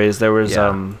goes, anyways. There was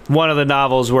one of the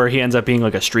novels where he ends up being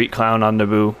like a street clown on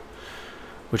Naboo,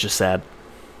 which is sad.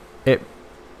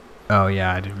 Oh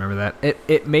yeah, I do remember that.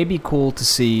 It may be cool to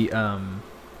see. Oh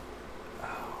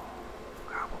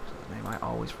God, what was his name? I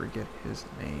always forget his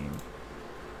name.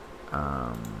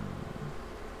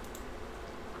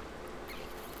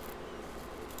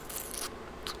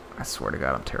 I swear to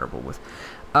God, I'm terrible with.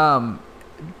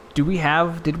 Did we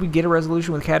get a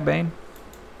resolution with Cad Bane?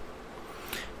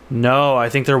 No, I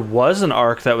think there was an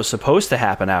arc that was supposed to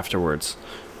happen afterwards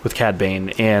with Cad Bane,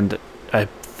 and I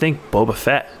think Boba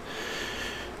Fett.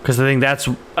 Because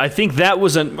I think that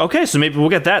was okay. So maybe we'll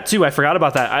get that too. I forgot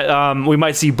about that. We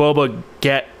might see Boba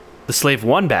get the Slave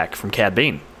One back from Cad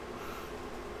Bane.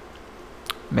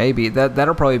 Maybe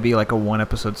that'll probably be like a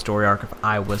 1-episode story arc if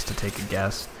I was to take a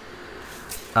guess.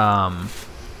 I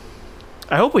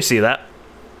hope we see that.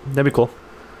 That'd be cool,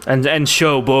 and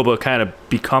show Boba kind of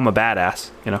become a badass.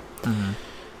 You know. Mm-hmm.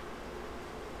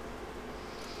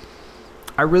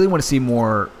 I really want to see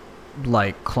more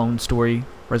like clone story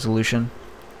resolution.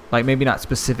 Like, maybe not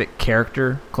specific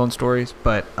character clone stories,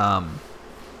 but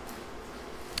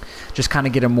just kind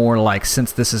of get a more, like,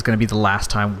 since this is going to be the last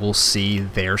time we'll see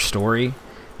their story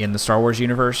in the Star Wars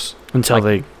universe. Until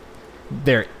like,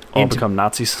 they're all become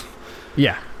Nazis.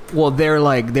 Yeah. Well,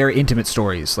 they're intimate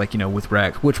stories, like, you know, with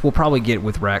Rex, which we'll probably get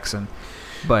with Rex.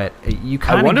 But you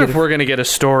kind of I wonder if we're going to get a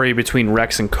story between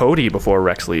Rex and Cody before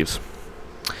Rex leaves.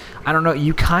 I don't know.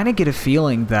 You kind of get a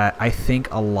feeling that I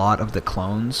think a lot of the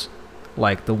clones,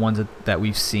 like the ones that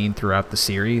we've seen throughout the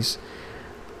series,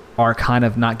 are kind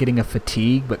of not getting a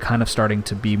fatigue, but kind of starting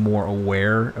to be more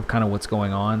aware of kind of what's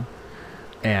going on,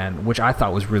 and which I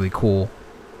thought was really cool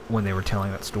when they were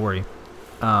telling that story.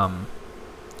 God,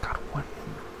 what?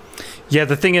 Yeah,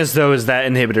 the thing is, though, is that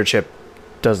inhibitor chip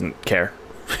doesn't care.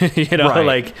 You know, right.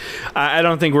 Like, I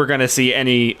don't think we're going to see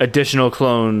any additional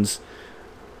clones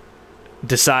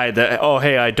decide that, oh,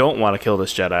 hey, I don't want to kill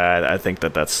this Jedi. I think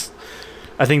that's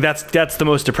the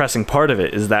most depressing part of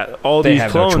it, is that all these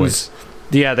clones, no choice.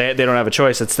 Yeah, they don't have a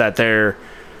choice. It's that they're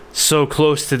so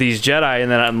close to these Jedi,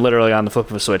 and then I'm literally on the flip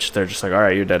of a switch. They're just like, all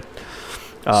right, you're dead.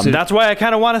 That's why I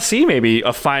kind of want to see maybe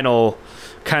a final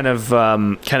kind of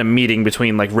meeting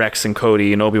between like Rex and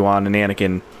Cody and Obi-Wan and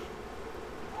Anakin.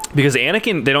 Because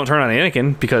Anakin, they don't turn on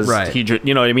Anakin because he,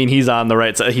 you know what I mean? He's on the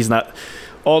right side. He's not.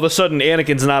 All of a sudden,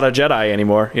 Anakin's not a Jedi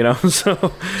anymore. You know, so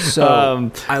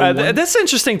that's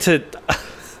interesting to.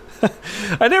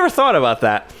 I never thought about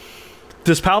that.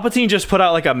 Does Palpatine just put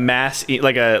out like a mass,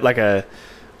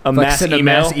 mass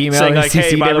email saying like,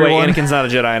 "Hey, by the way, Anakin's not a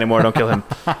Jedi anymore. Don't kill him."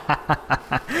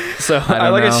 So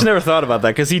I just never thought about that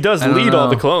because he does lead all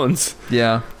the clones.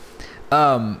 Yeah.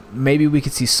 Maybe we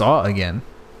could see Saw again,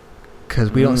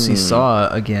 because we don't see Saw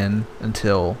again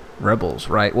until Rebels,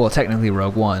 right? Well, technically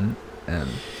Rogue One, and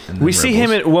we see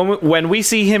him when we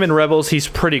see him in Rebels. He's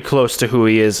pretty close to who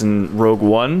he is in Rogue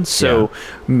One, so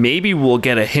maybe we'll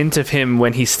get a hint of him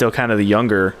when he's still kind of the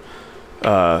younger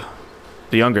Saw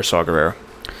Gerrera.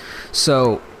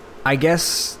 So, I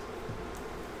guess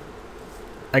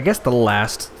the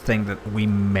last thing that we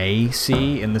may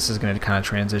see, and this is going to kind of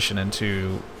transition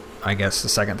into, I guess, the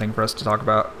second thing for us to talk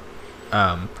about.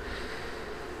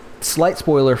 Slight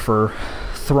spoiler for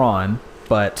Thrawn,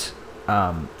 but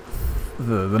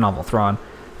the novel Thrawn.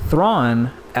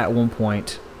 Thrawn, at one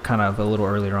point, kind of a little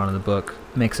earlier on in the book,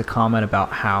 makes a comment about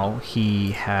how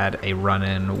he had a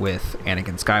run-in with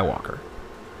Anakin Skywalker.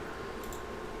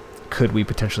 could we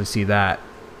potentially see that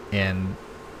in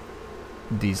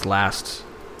these last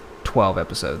 12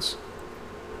 episodes?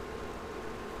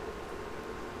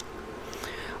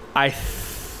 I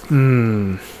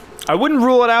wouldn't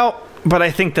rule it out, but I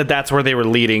think that that's where they were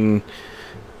leading.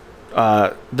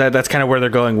 That's kind of where they're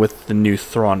going with the new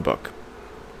Thrawn book.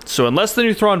 So unless the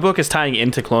new Thrawn book is tying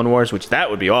into Clone Wars, which that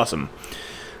would be awesome,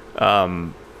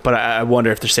 but I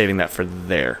wonder if they're saving that for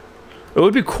there. It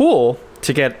would be cool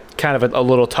to get kind of a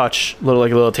little touch, a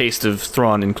little taste of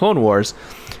Thrawn in Clone Wars,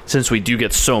 since we do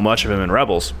get so much of him in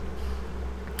Rebels.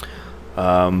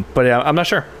 But yeah, I'm not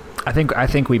sure. I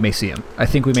think we may see him. I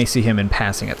think we may see him in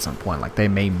passing at some point. Like they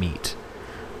may meet,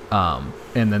 and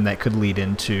then that could lead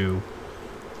into.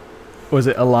 Was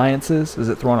it Alliances? Is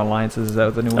it Thrawn Alliances? Is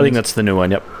that the new one? I think that's the new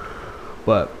one. Yep.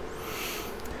 But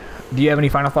do you have any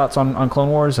final thoughts on Clone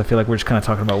Wars? I feel like we're just kind of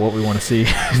talking about what we want to see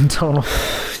in total.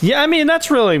 Yeah, I mean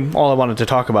that's really all I wanted to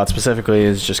talk about specifically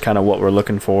is just kind of what we're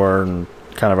looking for and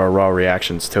kind of our raw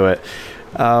reactions to it.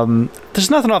 There's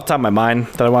nothing off the top of my mind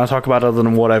that I want to talk about other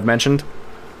than what I've mentioned.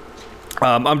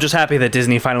 I'm just happy that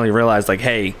Disney finally realized, like,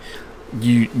 hey,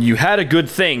 you had a good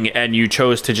thing and you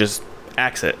chose to just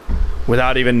axe it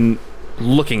without even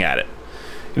looking at it.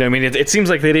 You know what I mean? It seems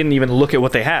like they didn't even look at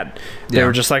what they had. They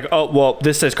were just like, oh, well,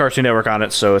 this says Cartoon Network on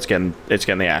it, so it's getting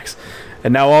the axe.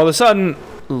 And now all of a sudden,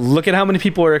 look at how many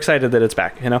people are excited that it's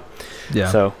back, you know? Yeah.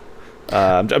 So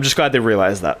I'm just glad they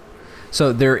realized that.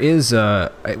 So there is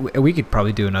we could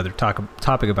probably do another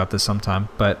topic about this sometime,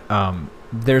 but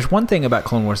there's one thing about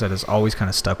Clone Wars that has always kind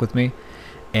of stuck with me,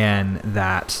 and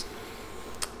that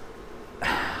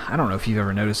I don't know if you've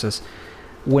ever noticed this.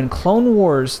 When Clone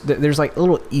Wars, there's like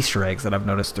little Easter eggs that I've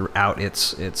noticed throughout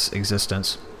its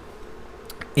existence.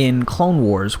 In Clone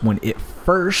Wars, when it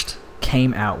first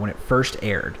came out, when it first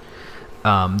aired,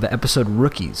 the episode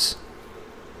Rookies,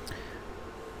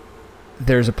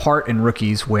 there's a part in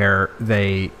Rookies where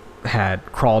they had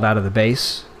crawled out of the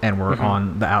base and were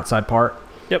on the outside part.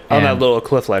 Yep, on that little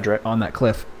cliff ledge, right? On that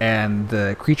cliff. And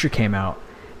the creature came out,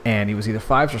 and it was either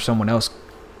Fives or someone else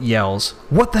yells,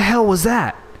 "What the hell was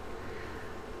that?"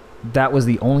 That was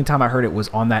the only time I heard it was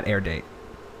on that air date.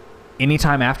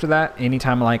 Anytime after that,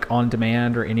 anytime like on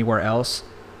demand or anywhere else,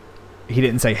 he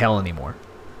didn't say hell anymore.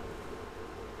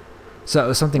 So it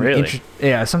was something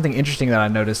something interesting that I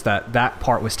noticed that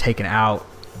part was taken out,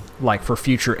 like for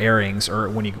future airings or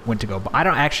when you went to go. But I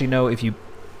don't actually know if you.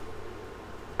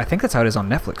 I think that's how it is on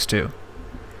Netflix too.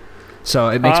 So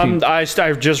it makes me.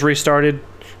 I've just restarted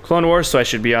Clone Wars, so I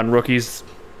should be on Rookies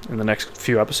in the next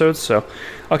few episodes. So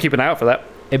I'll keep an eye out for that.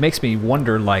 It makes me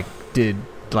wonder, like, did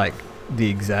like the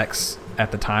execs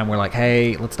at the time were like,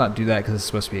 "Hey, let's not do that because it's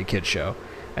supposed to be a kids show,"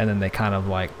 and then they kind of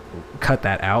like cut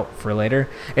that out for later.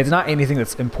 It's not anything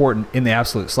that's important in the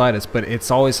absolute slightest, but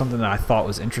it's always something that I thought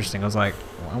was interesting. I was like,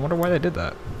 well, I wonder why they did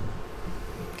that.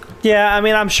 Yeah, I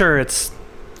mean, I'm sure that's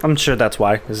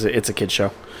why, because it's a kids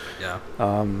show. Yeah.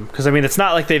 Because I mean, it's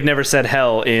not like they've never said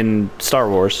hell in Star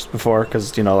Wars before.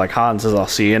 Because like Han says, "I'll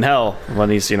see you in hell" when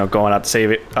he's going out to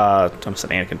save it. I'm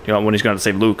saying Anakin. When he's going to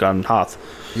save Luke on Hoth.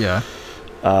 Yeah.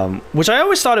 Which I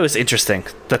always thought it was interesting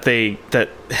that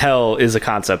hell is a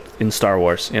concept in Star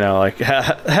Wars. Like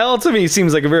hell to me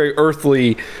seems like a very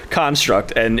earthly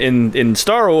construct, and in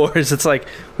Star Wars it's like,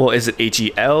 well, is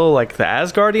it HEL like the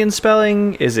Asgardian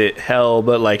spelling? Is it hell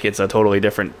but like it's a totally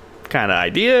different kind of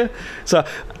idea? So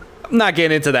I'm not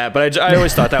getting into that, but I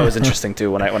always thought that was interesting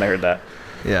too when I heard that.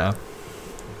 Yeah.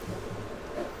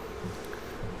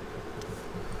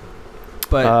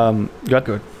 But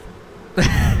good.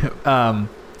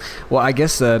 Well, I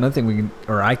guess another thing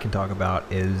I can talk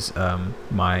about is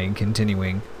my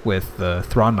continuing with the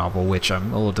Thrawn novel, which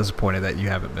I'm a little disappointed that you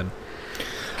haven't been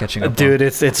catching up. Dude,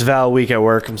 it's Val week at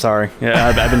work. I'm sorry. Yeah,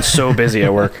 I've been so busy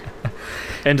at work.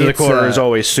 End of the quarter is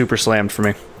always super slammed for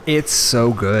me. It's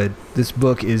so good. This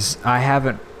book is. I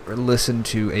haven't listened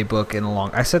to a book in a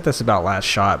long. I said this about Last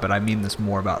Shot, but I mean this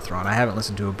more about Thrawn. I haven't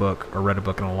listened to a book or read a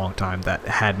book in a long time that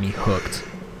had me hooked.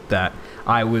 That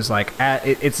I was like,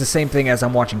 it's the same thing as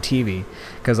I'm watching TV,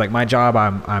 because like my job,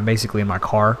 I'm basically in my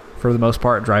car for the most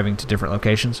part, driving to different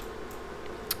locations,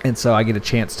 and so I get a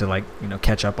chance to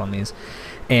catch up on these.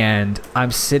 And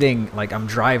I'm sitting, like I'm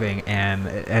driving, and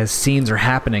as scenes are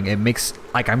happening, it makes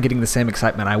like I'm getting the same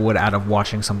excitement I would out of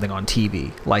watching something on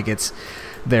TV. Like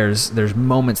there's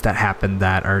moments that happen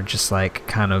that are just like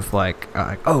kind of like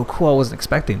oh cool, I wasn't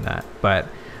expecting that. But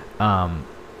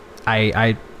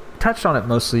I touched on it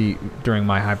mostly during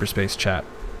my hyperspace chat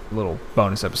little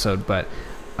bonus episode, but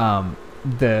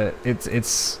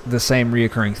it's the same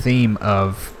reoccurring theme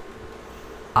of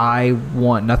I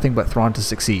want nothing but Thrawn to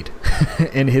succeed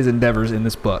in his endeavors in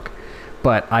this book,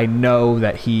 but I know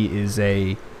that he is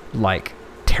a like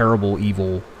terrible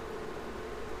evil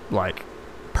like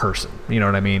person. You know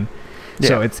what I mean? Yeah.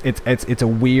 So it's a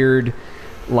weird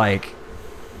like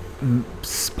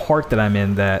part that I'm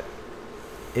in that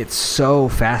it's so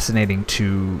fascinating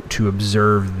to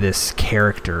observe this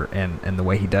character and the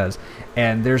way he does.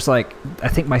 And there's like, I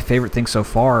think my favorite thing so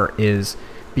far is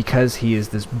because he is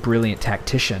this brilliant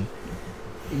tactician,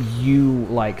 you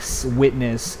like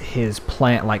witness his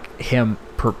plan, like him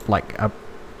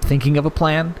thinking of a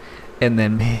plan and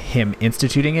then him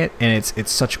instituting it, and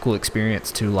it's such a cool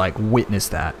experience to like witness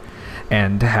that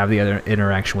and to have the other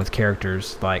interaction with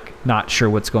characters, like not sure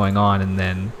what's going on, and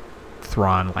then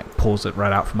Thrawn like pulls it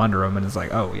right out from under him and is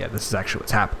like, oh yeah, this is actually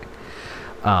what's happening.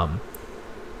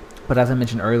 But as I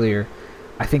mentioned earlier,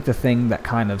 I think the thing that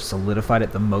kind of solidified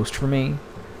it the most for me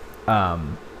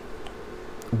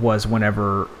was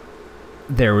whenever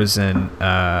there was an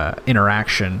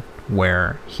interaction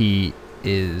where he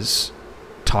is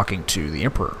talking to the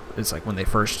Emperor. It's like when they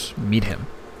first meet him,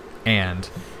 and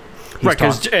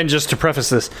Right, and just to preface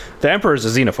this, the Emperor is a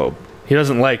xenophobe. He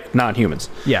doesn't like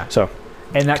non-humans. Yeah. So,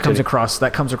 and that comes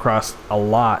across a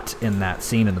lot in that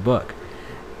scene in the book,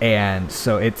 and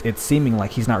so it's seeming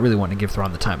like he's not really wanting to give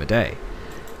Thrawn the time of day,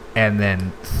 and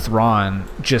then Thrawn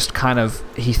just kind of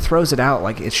he throws it out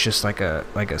like it's just like a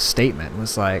statement. It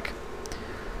was like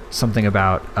something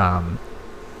about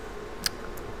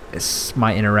it's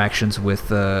my interactions with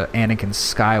Anakin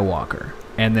Skywalker.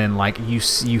 And then, like, you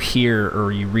hear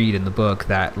or you read in the book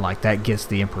that, like, that gets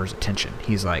the Emperor's attention.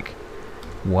 He's like,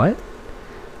 what?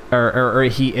 Or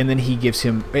he gives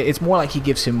him... It's more like he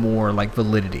gives him more, like,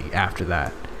 validity after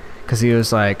that. Because he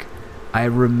was like, I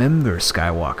remember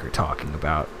Skywalker talking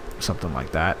about something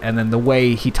like that. And then the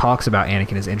way he talks about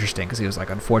Anakin is interesting. Because he was like,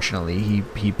 unfortunately,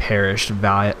 he perished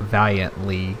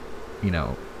valiantly, you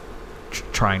know,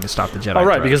 trying to stop the Jedi. Oh,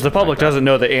 right, because the public doesn't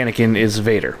know that Anakin is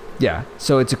Vader. Yeah,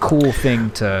 so it's a cool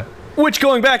thing to... Which,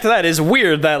 going back to that, is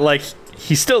weird that, like,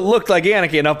 he still looked like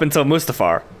Anakin up until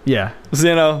Mustafar. Yeah.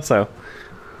 You know, so...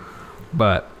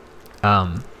 But,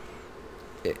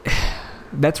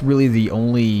 that's really the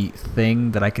only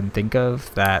thing that I can think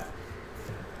of that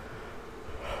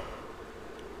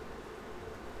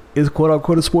is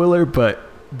quote-unquote a spoiler, but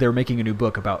they're making a new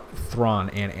book about Thrawn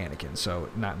and Anakin, so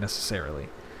not necessarily.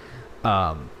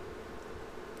 But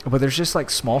there's just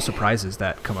like small surprises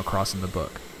that come across in the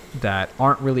book that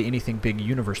aren't really anything big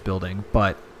universe building,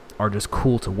 but are just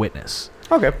cool to witness.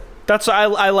 Okay. That's I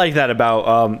like that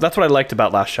about that's what I liked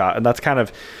about Last Shot, and that's kind of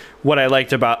what I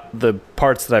liked about the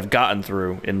parts that I've gotten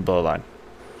through in Bloodline.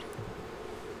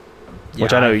 Yeah,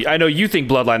 Which I know you think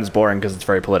Bloodline is boring because it's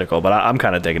very political, but I'm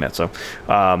kind of digging it. So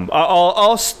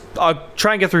I'll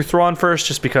try and get through Thrawn first,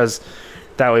 just because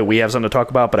that way we have something to talk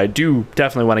about. But I do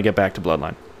definitely want to get back to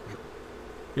Bloodline.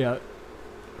 Yeah.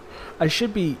 I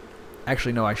should be...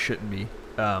 Actually, no, I shouldn't be.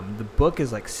 The book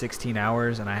is like 16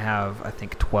 hours, and I have, I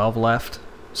think, 12 left.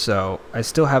 So I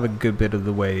still have a good bit of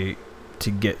the way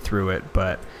to get through it,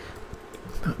 but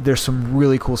there's some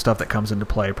really cool stuff that comes into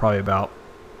play, probably about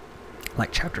like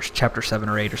chapter 7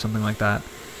 or 8 or something like that,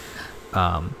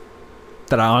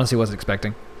 that I honestly wasn't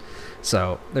expecting.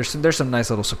 So there's some nice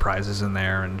little surprises in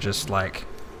there, and just like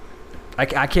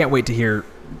I can't wait to hear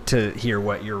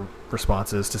what your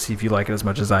response is, to see if you like it as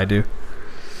much as I do.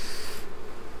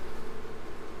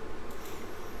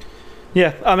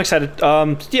 Yeah, I'm excited.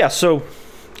 Yeah, so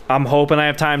I'm hoping I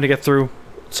have time to get through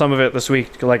some of it this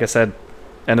week. Like I said,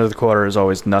 end of the quarter is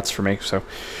always nuts for me. So,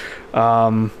 but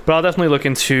I'll definitely look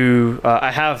into.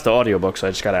 I have the audiobook, so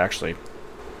I just gotta actually,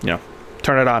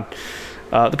 turn it on.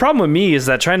 The problem with me is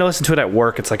that trying to listen to it at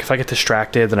work, it's like if I get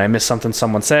distracted, then I miss something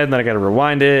someone said, and then I gotta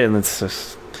rewind it, and it's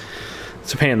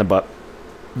a pain in the butt.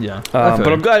 Yeah,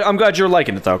 but I'm glad you're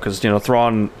liking it though, because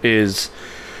Thrawn is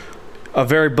a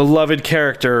very beloved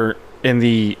character in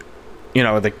the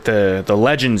the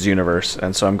Legends universe,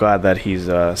 and so I'm glad that he's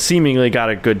seemingly got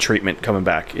a good treatment coming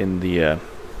back in the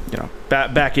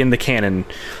back in the canon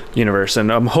universe,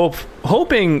 and I'm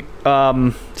hoping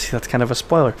see, that's kind of a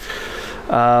spoiler.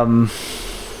 I'm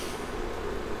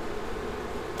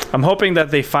hoping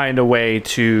that they find a way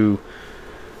to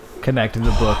connect in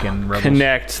the book and Rebels.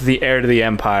 Connect the heir to the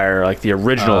Empire, like the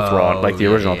original Thrawn, like the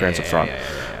original appearance of Thrawn.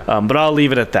 But I'll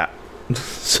leave it at that.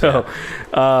 So,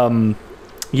 So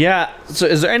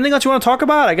is there anything else you want to talk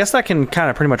about? I guess that can kind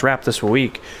of pretty much wrap this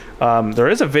week. There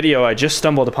is a video I just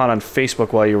stumbled upon on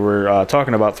Facebook while you were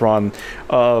talking about Thrawn,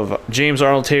 of James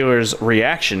Arnold Taylor's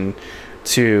reaction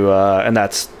to, and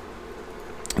that's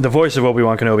the voice of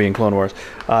Obi-Wan Kenobi in Clone Wars,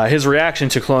 his reaction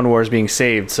to Clone Wars being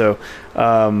saved. So, you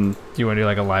want to do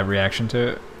like a live reaction to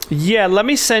it? Yeah, let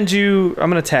me send you. I'm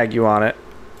gonna tag you on it,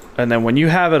 and then when you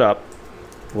have it up,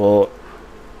 we'll.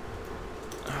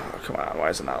 Oh, come on, why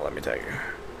is it not letting me tag you?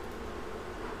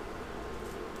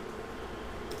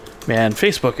 Man,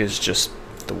 Facebook is just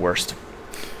the worst.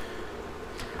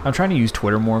 I'm trying to use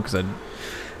Twitter more because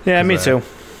Yeah, me too.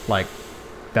 Like,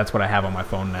 that's what I have on my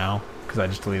phone now because I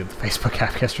just deleted the Facebook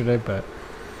app yesterday. But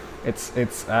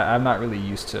I'm not really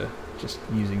used to just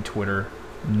using Twitter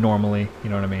normally. You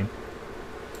know what I mean?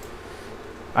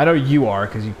 I know you are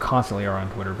because you constantly are on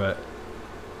Twitter, but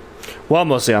Well, I'm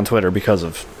mostly on Twitter because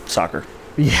of soccer.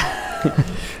 yeah.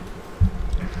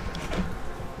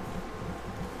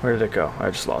 Where did it go?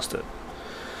 I just lost it.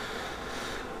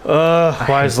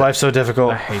 Why is life so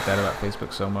difficult? I hate that about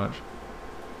Facebook so much.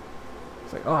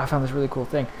 It's like, oh, I found this really cool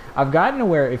thing. I've gotten to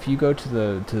where if you go to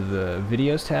the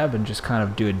videos tab and just kind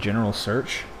of do a general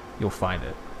search, you'll find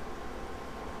it.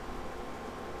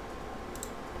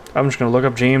 I'm just gonna look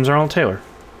up James Arnold Taylor.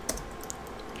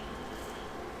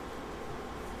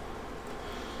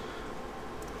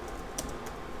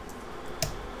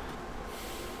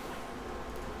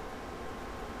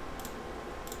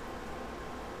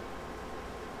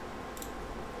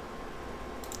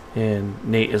 And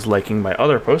Nate is liking my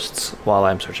other posts while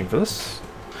I'm searching for this.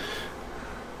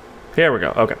 Here we go.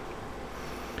 Okay.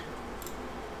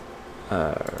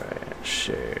 Alright,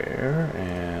 share.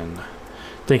 And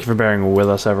thank you for bearing with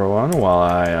us, everyone, while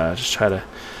I just try to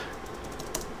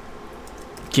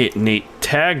get Nate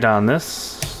tagged on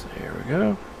this. There we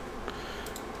go.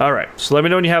 Alright, so let me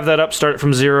know when you have that up. Start it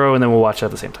from 0, and then we'll watch it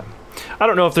at the same time. I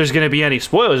don't know if there's going to be any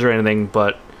spoilers or anything,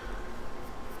 but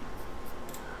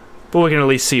we can at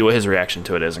least see what his reaction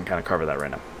to it is and kind of cover that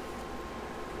right now.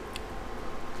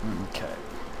 Okay.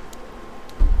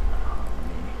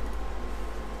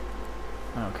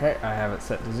 Okay, I have it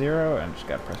set to 0 and just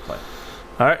gotta press play.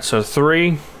 All right, so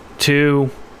 3,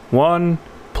 2, 1,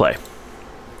 play.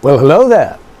 Well, hello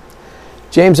there.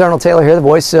 James Arnold Taylor here, the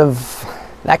voice of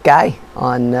that guy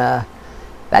on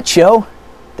that show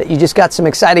that you just got some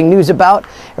exciting news about.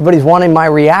 Everybody's wanting my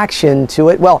reaction to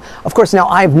it. Well, of course, now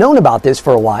I've known about this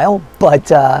for a while,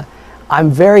 but I'm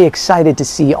very excited to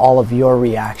see all of your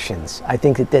reactions. I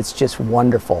think that that's just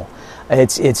wonderful.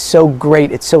 It's so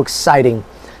great. It's so exciting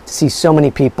to see so many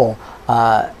people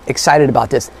excited about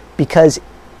this because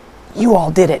you all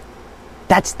did it.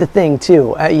 That's the thing,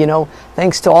 too.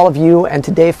 Thanks to all of you and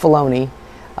to Dave Filoni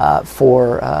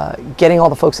for getting all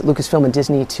the folks at Lucasfilm and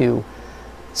Disney to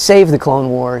save the Clone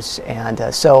Wars. And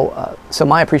so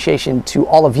my appreciation to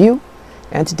all of you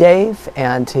and to Dave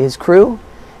and to his crew.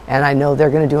 And I know they're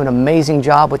going to do an amazing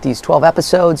job with these 12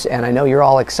 episodes, and I know you're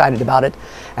all excited about it.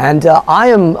 And I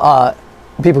am,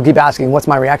 people keep asking, what's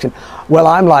my reaction? Well,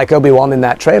 I'm like Obi-Wan in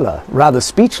that trailer, rather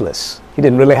speechless. He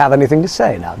didn't really have anything to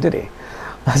say now, did he?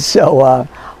 So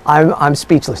I'm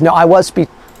speechless. No, I was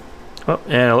speechless. Oh,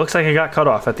 and it looks like it got cut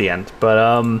off at the end,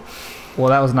 but Well,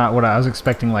 that was not what I was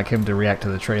expecting, like him to react to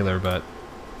the trailer, but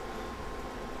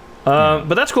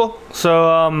but that's cool.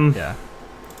 So yeah.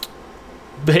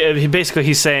 Basically,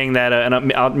 he's saying that, and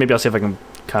maybe I'll see if I can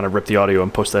kind of rip the audio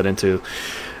and post that into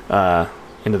the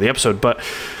episode. But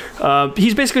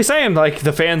he's basically saying like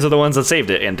the fans are the ones that saved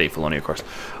it, and Dave Filoni, of course.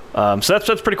 So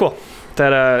that's pretty cool.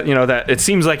 That that it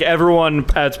seems like everyone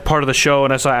as part of the show,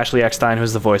 and I saw Ashley Eckstein,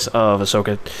 who's the voice of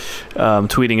Ahsoka,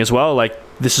 tweeting as well. Like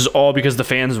this is all because the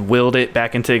fans willed it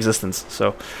back into existence.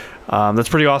 So that's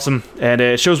pretty awesome, and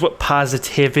it shows what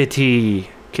positivity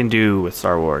can do with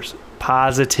Star Wars.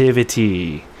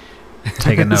 Positivity.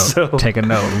 Take a note. So, take a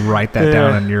note. Write that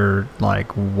down in your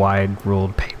like wide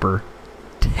ruled paper.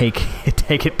 Take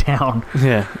it down.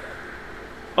 Yeah.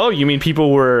 Oh, you mean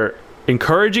people were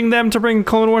encouraging them to bring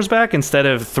Clone Wars back instead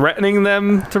of threatening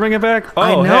them to bring it back? Oh,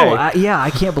 I know. Hey. I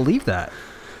can't believe that.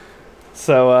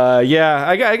 So, I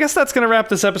guess that's going to wrap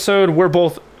this episode. We're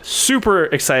both super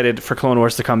excited for Clone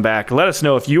Wars to come back. Let us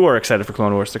know if you are excited for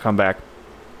Clone Wars to come back.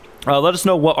 Let us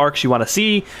know what arcs you want to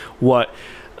see, what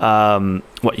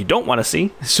you don't want to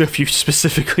see. So if you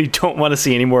specifically don't want to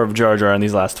see any more of Jar Jar in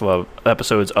these last 12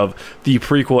 episodes of the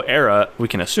prequel era, we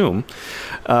can assume.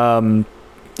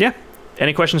 Yeah.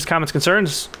 Any questions, comments,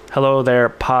 concerns? Hello there,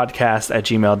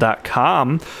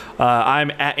 podcast@gmail.com.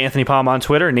 I'm at Anthony Palm on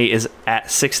Twitter. Nate is at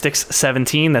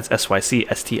Sixstix17. That's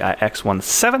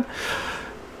SYCSTIX17.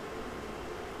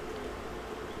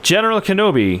 General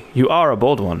Kenobi, you are a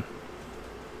bold one.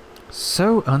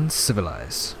 So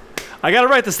uncivilized. I got it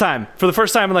right this time for the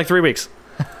first time in like 3 weeks.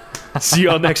 See you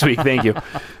all next week. Thank you.